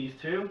 That's these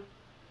two.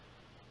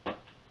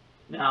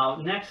 Now,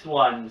 next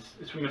ones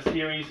is from a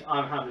series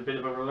I've had a bit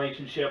of a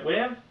relationship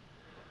with,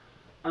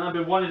 and I've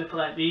been wanting to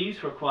collect these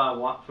for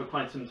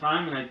quite some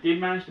time, and I did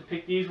manage to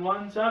pick these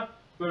ones up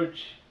for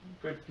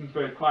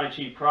quite a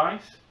cheap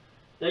price.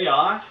 They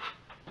are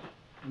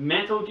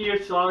Metal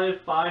Gear Solid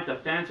 5: The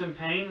Phantom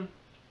Pain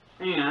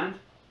and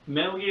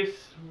Metal Gear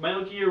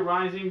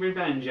Rising: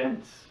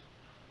 Revengeance.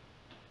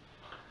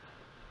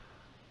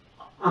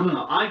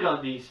 I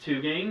got these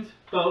two games,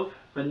 both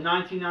for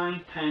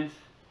 99 pence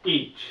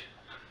each.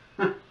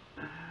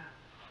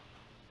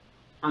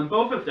 And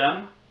both of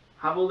them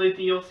have all their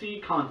DLC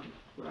codes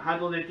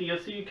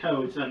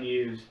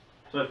unused.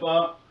 So I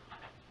thought,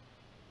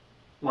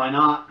 why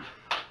not?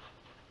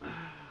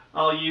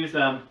 I'll use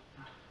them.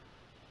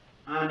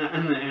 And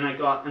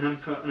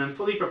I'm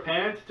fully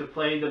prepared to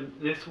play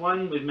this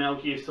one with Metal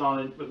Gear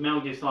Solid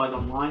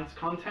Online's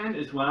content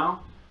as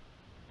well.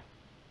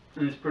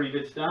 And it's pretty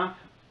good stuff.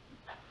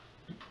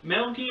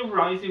 Metal Gear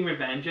Rising: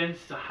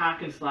 Revengeance is a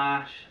hack and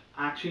slash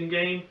action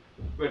game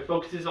where it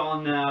focuses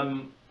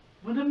on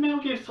one of Metal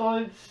Gear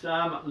Solid's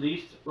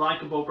least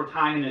likable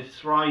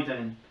protagonists,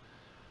 Raiden.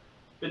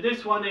 But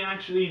this one, they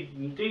actually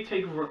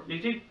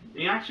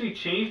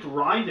changed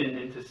Raiden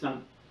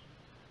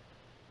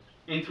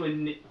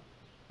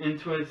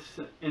into a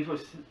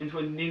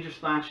ninja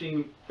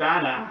slashing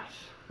badass.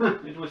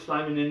 Into a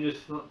cyber ninja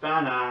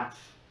badass.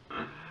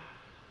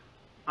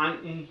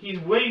 And he's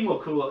way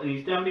more cool, and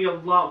he's definitely a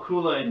lot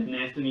cooler in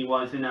this than he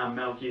was in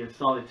Metal Gear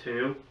Solid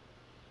 2.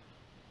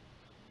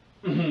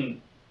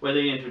 Where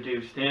they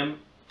introduced him,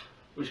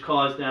 which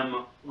caused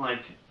them,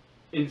 like,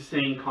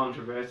 insane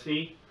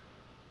controversy.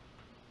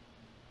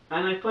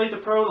 And I played the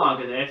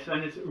prologue of this,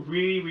 and it's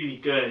really, really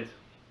good.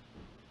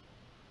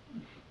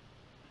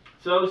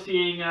 So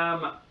seeing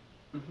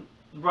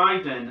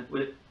Raiden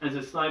as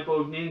a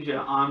cyborg ninja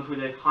armed with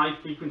a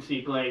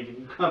high-frequency blade, you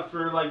can cut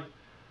through, like,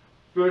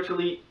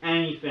 virtually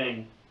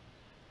anything.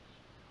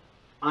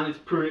 And it's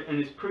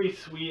pretty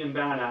sweet and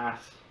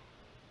badass.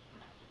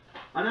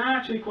 And I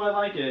actually quite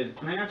like it.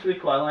 I actually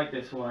quite like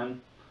this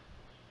one.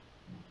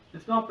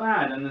 It's not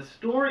bad, and the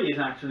story is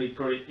actually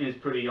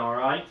pretty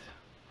alright.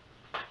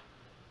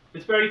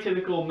 It's very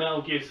typical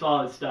Metal Gear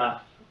Solid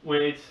stuff,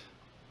 where it's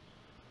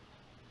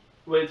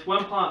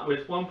one plot,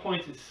 with one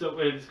point it's so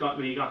we're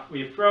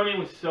thrown in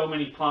with so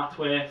many plot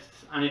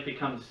twists, and it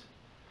becomes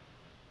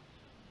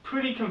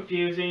pretty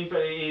confusing,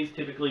 but it is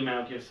typically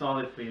Metal Gear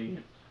Solid for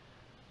you.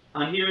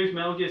 And here is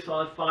Metal Gear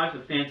Solid 5: The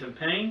Phantom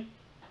Pain.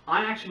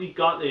 I actually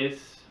got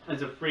this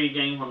as a free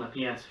game on the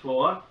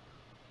PS4.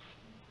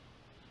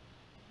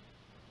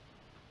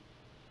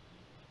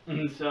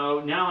 And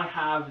so now I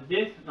have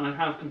this, and I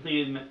have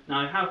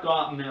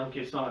got Metal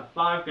Gear Solid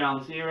 5: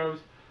 Ground Zeroes.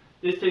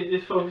 This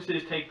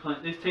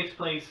takes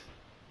place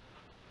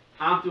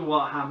after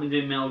what happened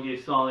in Metal Gear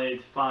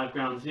Solid 5: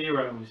 Ground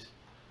Zeroes.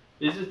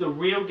 This is the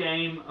real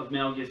game of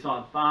Metal Gear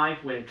Solid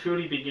 5, where it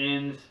truly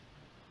begins,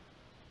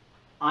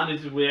 and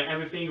this is where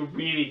everything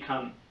really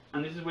comes,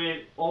 and this is where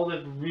all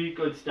the really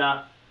good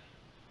stuff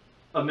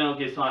of Metal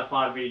Gear Solid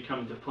 5 really come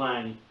into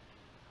play.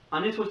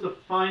 And this was the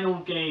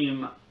final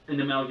game in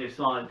the Metal Gear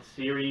Solid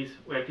series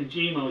where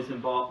Kojima was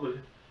involved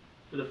with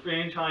the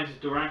franchise's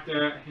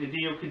director.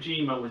 Hideo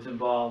Kojima was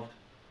involved.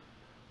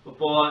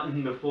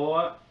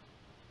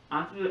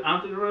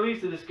 After the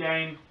release of this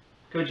game,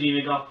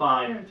 Kojima got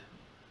fired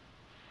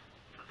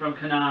from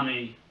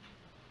Konami,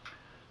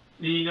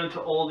 leading into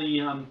all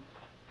the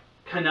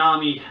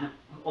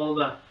all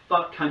the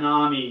fuck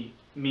Konami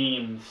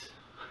memes.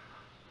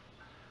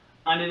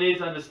 And it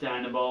is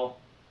understandable.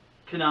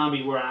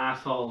 Konami were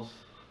assholes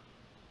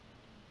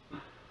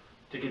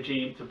to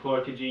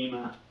poor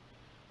Kojima.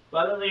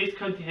 But at least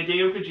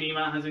Hideo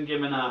Kojima hasn't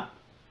given up.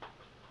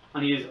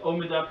 And he has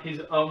opened up his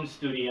own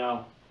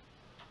studio.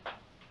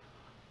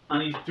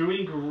 And he's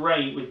doing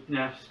great with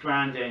Death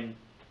Stranding.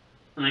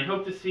 And I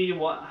hope to see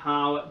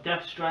how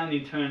Death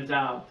Stranding turns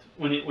out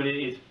when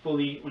it's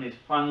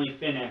finally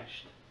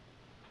finished.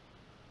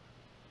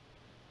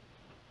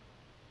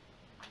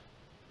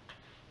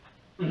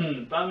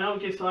 But Metal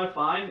Gear Solid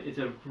 5 is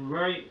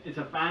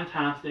a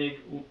fantastic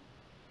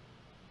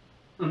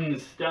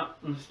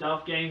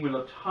stealth game with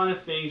a ton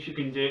of things you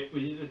can do.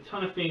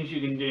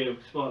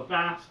 Explore a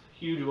vast,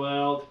 huge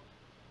world.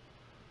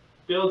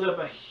 Build up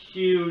a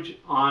huge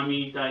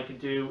army that can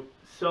do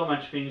so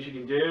much things you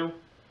can do.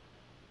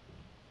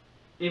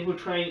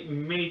 Infiltrate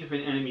many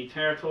different enemy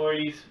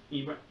territories,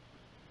 either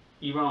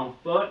on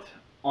foot,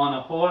 on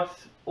a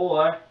horse,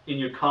 or in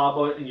your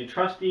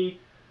trusty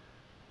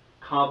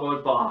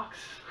cardboard box.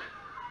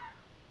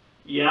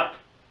 Yep,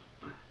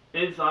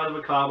 inside of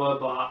a cardboard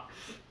box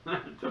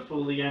to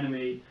fool the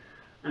enemy,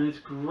 and it's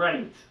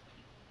great,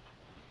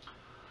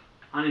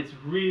 and it's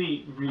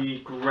really, really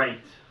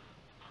great.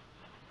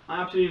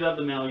 I absolutely love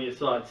the Metal Gear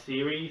Solid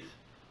series.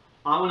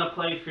 I want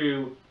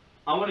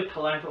to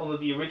collect all of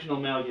the original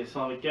Metal Gear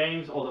Solid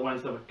games, all the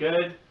ones that were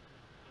good.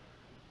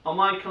 I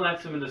might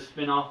collect some of the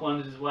spin-off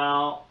ones as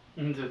well,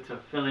 to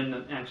fill in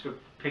the extra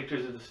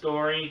pictures of the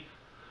story.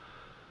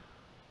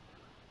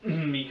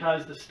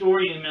 Because the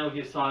story in Metal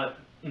Gear Solid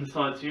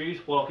series,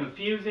 while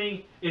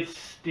confusing, it's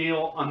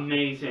still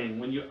amazing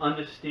when you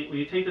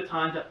take the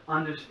time to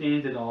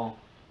understand it all.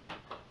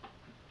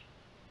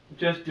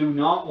 Just do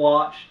not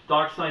watch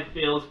Darkside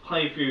Phil's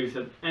playthroughs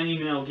of any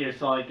Metal Gear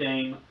Solid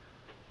game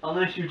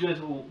unless you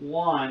just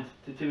want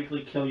to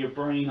typically kill your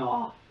brain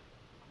off.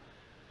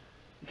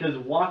 Because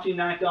watching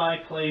that guy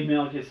play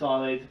Metal Gear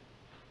Solid,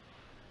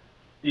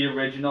 the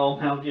original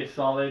Metal Gear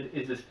Solid,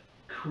 is just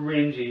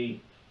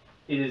cringy.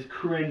 It is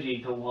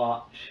cringy to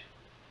watch.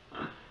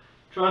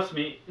 Trust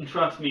me,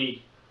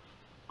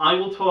 I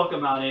will talk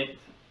about it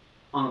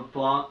on a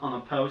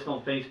post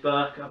on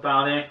Facebook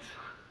about it.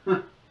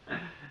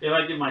 If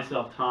I give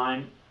myself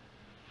time.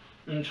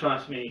 And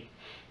trust me.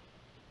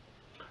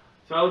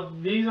 So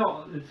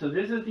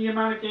this is the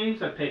amount of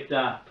games I picked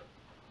up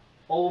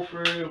all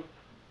through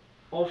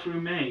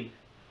May.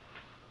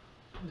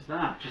 What was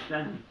that just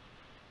then?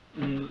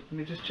 Let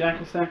me just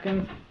check a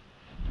second.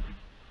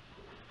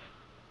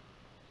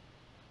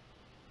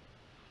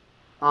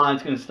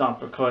 It's going to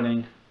stop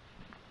recording.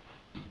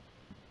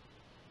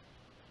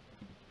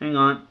 hang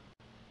on.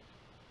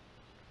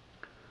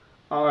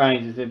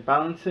 Alright, is it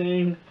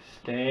balancing?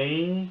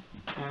 Stay.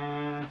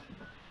 And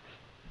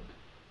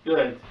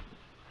good.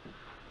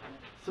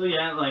 So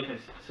yeah, like I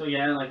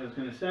was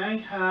gonna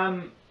say,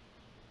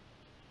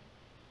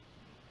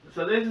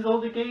 so this is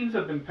all the games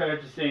I've been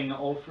purchasing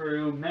all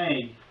through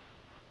May.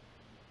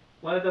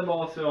 One of them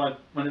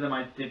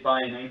I did buy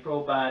in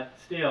April, but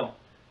still,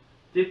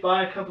 did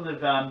buy a couple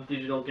of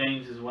digital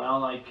games as well,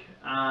 like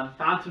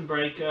Phantom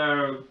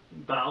Breaker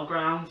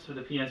Battlegrounds for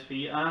the PS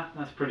Vita.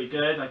 That's pretty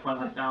good. I quite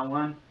like that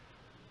one.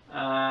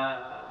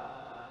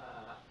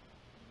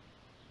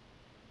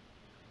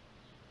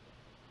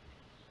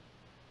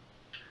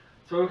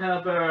 Soul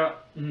Calibur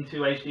 2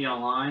 HD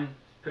Online,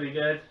 pretty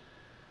good.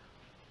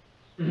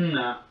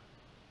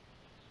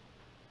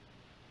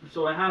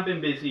 So I have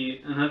been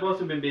busy, and I've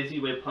also been busy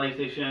with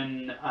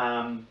PlayStation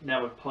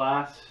Network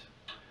Plus.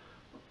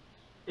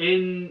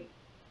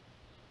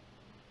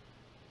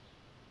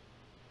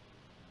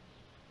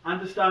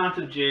 At the start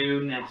of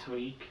June next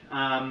week,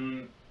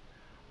 I'm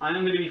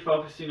going to be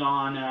focusing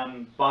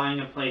on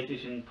buying a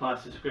PlayStation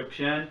Plus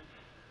subscription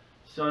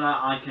so that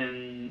I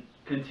can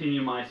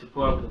continue my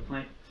support with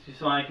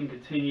so I can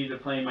continue to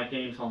play my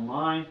games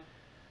online,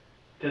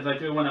 because I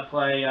do want to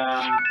play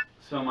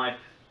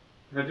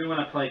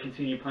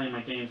continue playing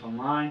my games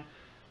online,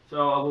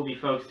 so I will be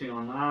focusing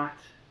on that.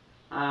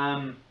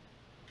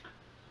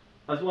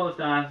 As well as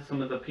that,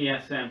 some of the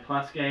PSN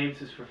Plus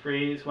games is for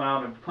free as well.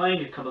 I've been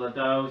playing a couple of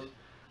those,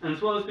 and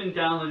as well as been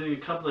downloading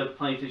a couple of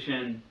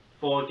PlayStation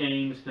 4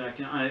 games that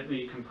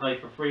you can play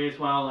for free as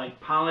well, like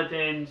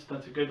Paladins,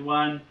 that's a good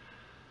one.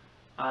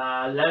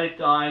 Let It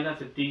Die,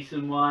 that's a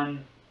decent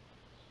one.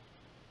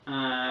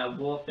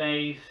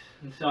 Warface,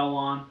 and so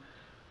on.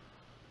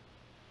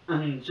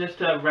 And just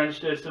to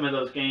register some of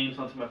those games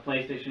onto my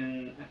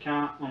PlayStation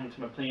account, onto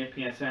my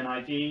PSN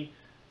ID,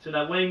 so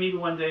that way maybe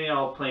one day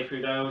I'll play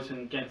through those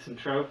and get some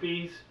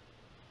trophies,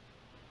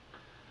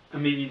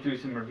 and maybe do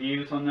some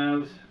reviews on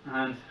those,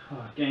 and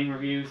game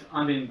reviews.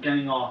 I've been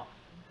getting off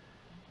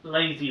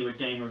lazy with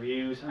game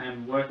reviews. I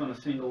haven't worked on a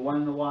single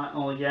one in a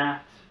while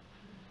yet,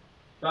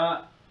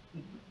 but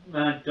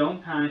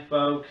don't panic,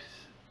 folks.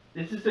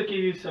 This is to give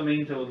you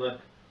something to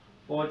look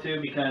forward to,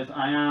 because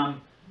I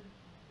am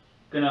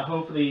gonna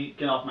hopefully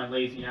get off my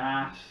lazy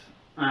ass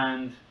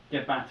and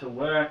get back to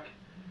work.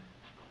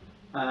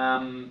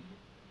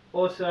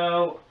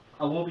 Also,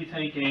 I will be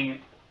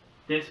taking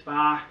this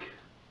back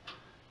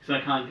because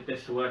I can't get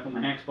this to work on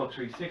my Xbox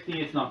 360.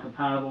 It's not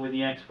compatible with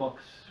the Xbox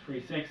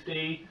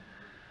 360.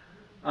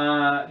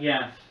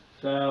 Yes,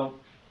 so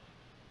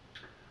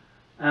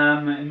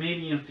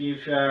maybe in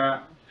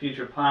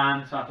future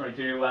plans after I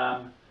do,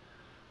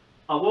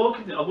 I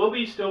will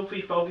be still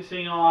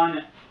focusing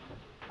on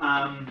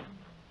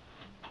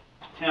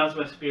Tales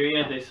of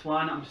Vesperia. This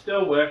one, I'm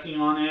still working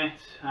on it.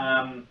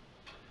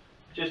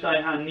 Just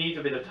I need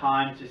a bit of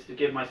time just to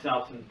give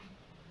myself some,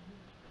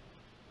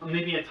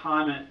 maybe a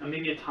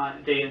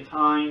day and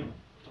time.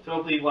 So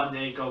hopefully one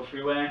day go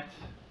through it.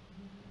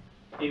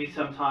 Maybe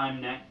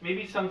sometime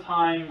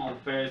on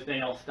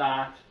Thursday I'll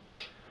start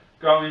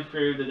going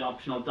through the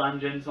optional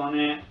dungeons on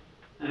it,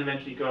 and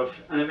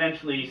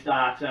eventually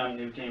start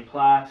New Game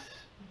Plus.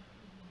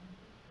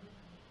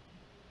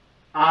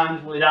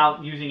 And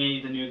without using any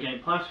of the New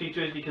Game Plus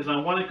features, because I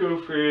want to go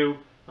through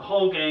the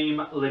whole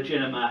game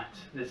legitimate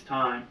this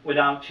time,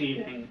 without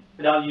cheating,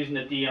 without using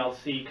the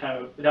DLC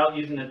code, without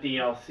using the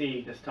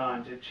DLC this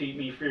time to cheat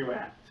me through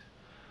it.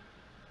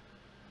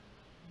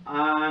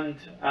 And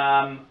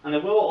I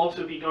will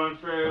also be going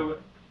through,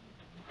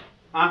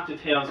 after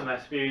Tales of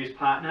Vesperia's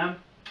Platinum,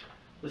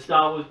 the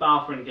Star Wars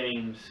Battlefront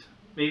games.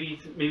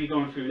 Maybe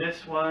going through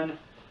this one,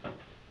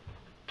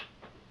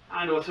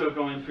 and also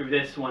going through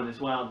this one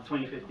as well, the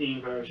 2015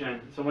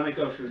 version. So I want to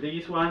go through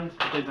these ones,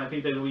 because I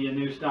think there will be a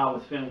new Star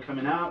Wars film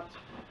coming out,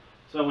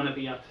 so I want to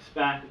be up to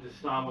spec with the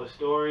Star Wars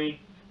story.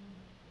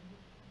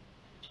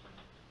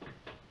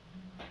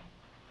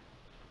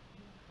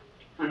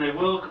 And I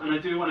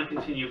do want to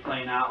continue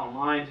playing out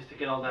online, just to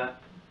get all the,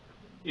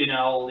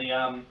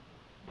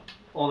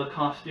 all the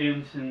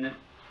costumes and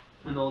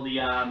all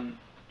the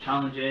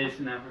challenges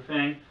and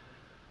everything.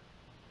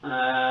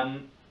 But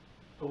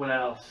what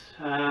else?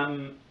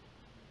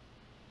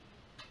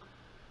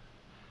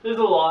 There's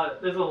a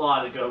lot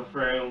to go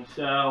through,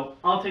 so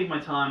I'll take my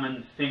time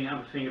and have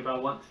a think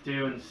about what to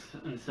do and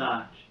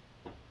such.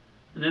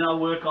 And then I'll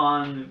work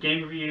on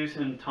game reviews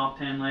and top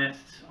 10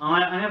 lists.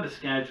 I have a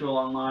schedule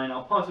online.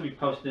 I'll possibly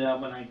post it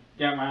up when I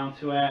get around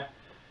to it.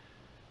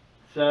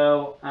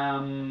 So,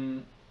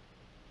 I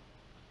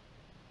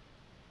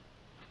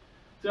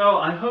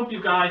hope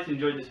you guys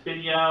enjoyed this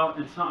video.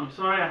 And so, I'm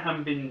sorry I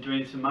haven't been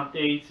doing some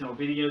updates or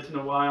videos in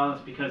a while.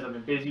 It's because I've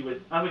been busy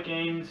with other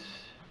games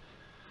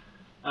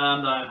that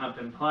I have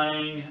been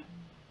playing.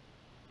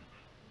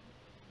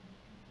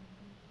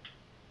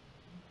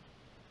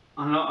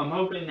 I'm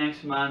hoping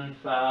next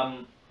month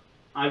I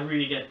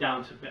really get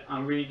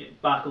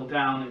buckled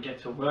down and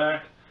get to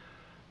work.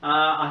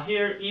 I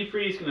hear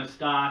E3 is going to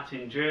start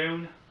in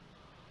June.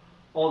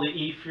 all the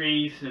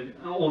E3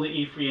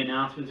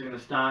 announcements are going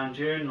to start in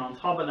June, and on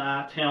top of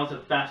that, Tales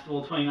of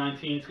Festival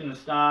 2019 is going to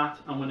start.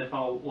 I wonder if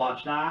I'll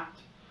watch that.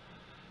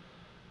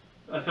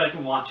 If I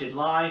can watch it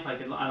live,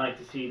 I like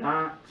to see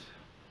that.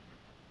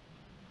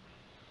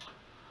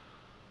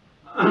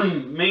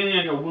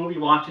 Mainly, I will be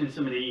watching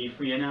some of the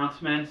E3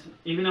 announcements,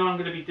 even though I'm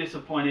going to be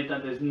disappointed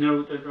that there is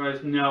no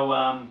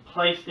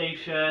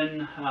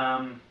PlayStation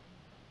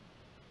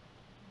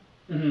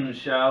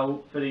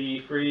show for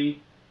the E3.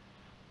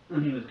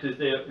 Because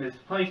this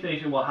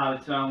PlayStation will have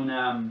its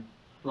own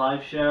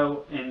live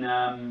show in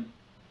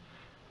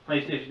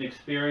PlayStation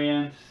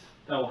Experience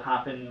that will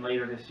happen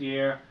later this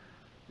year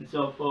and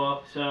so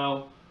forth.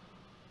 So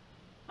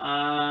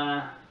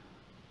I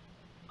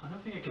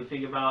don't think I can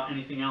think about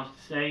anything else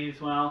to say as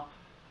well.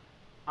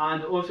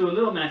 And also a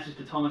little message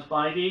to Thomas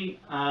Bidey.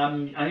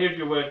 I hear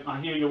you're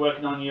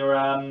working on your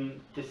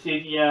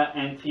Dissidia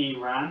NT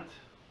rant.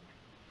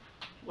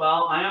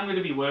 Well, I am going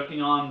to be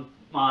working on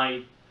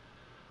my.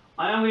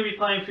 I am going to be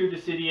playing through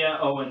Dissidia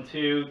 0 and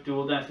 2,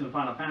 Dual Destined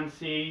Final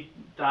Fantasy,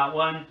 that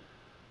one.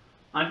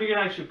 I figured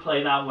I should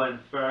play that one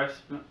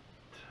first,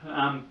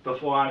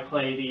 before I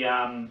play the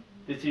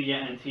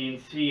Dissidia NT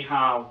and see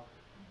how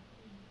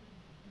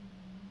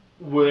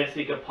worse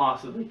it could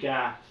possibly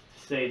get,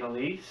 to say the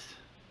least.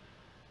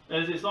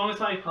 As long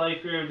as I play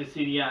through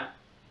Dissidia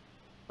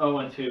 0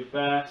 and 2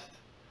 first,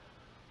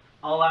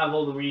 I'll have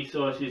all the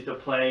resources to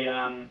play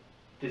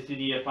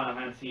Dissidia Final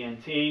Fantasy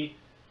NT.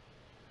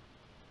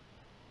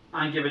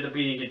 And give it the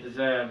beating it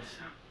deserves.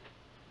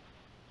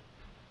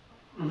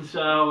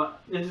 So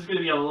this is going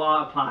to be a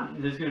lot of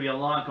planning. There's going to be a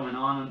lot going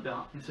on.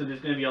 So there's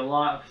going to be a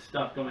lot of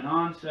stuff going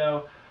on.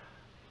 So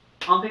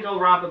I think I'll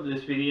wrap up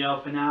this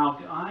video for now,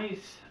 guys.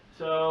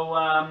 So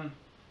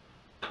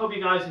hope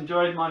you guys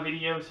enjoyed my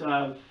videos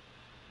of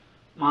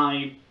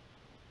my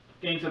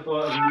games I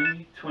bought of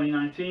me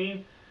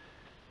 2019.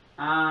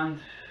 And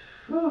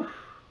whew,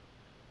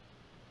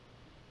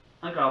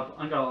 I got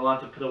a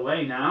lot to put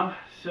away now.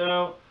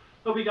 So.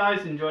 Hope you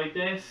guys enjoyed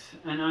this,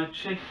 and I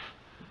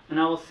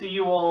will see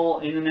you all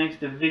in the next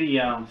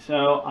video.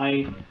 So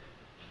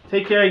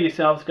take care of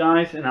yourselves,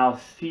 guys, and I'll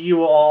see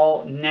you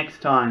all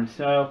next time.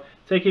 So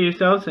take care of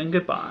yourselves, and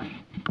goodbye.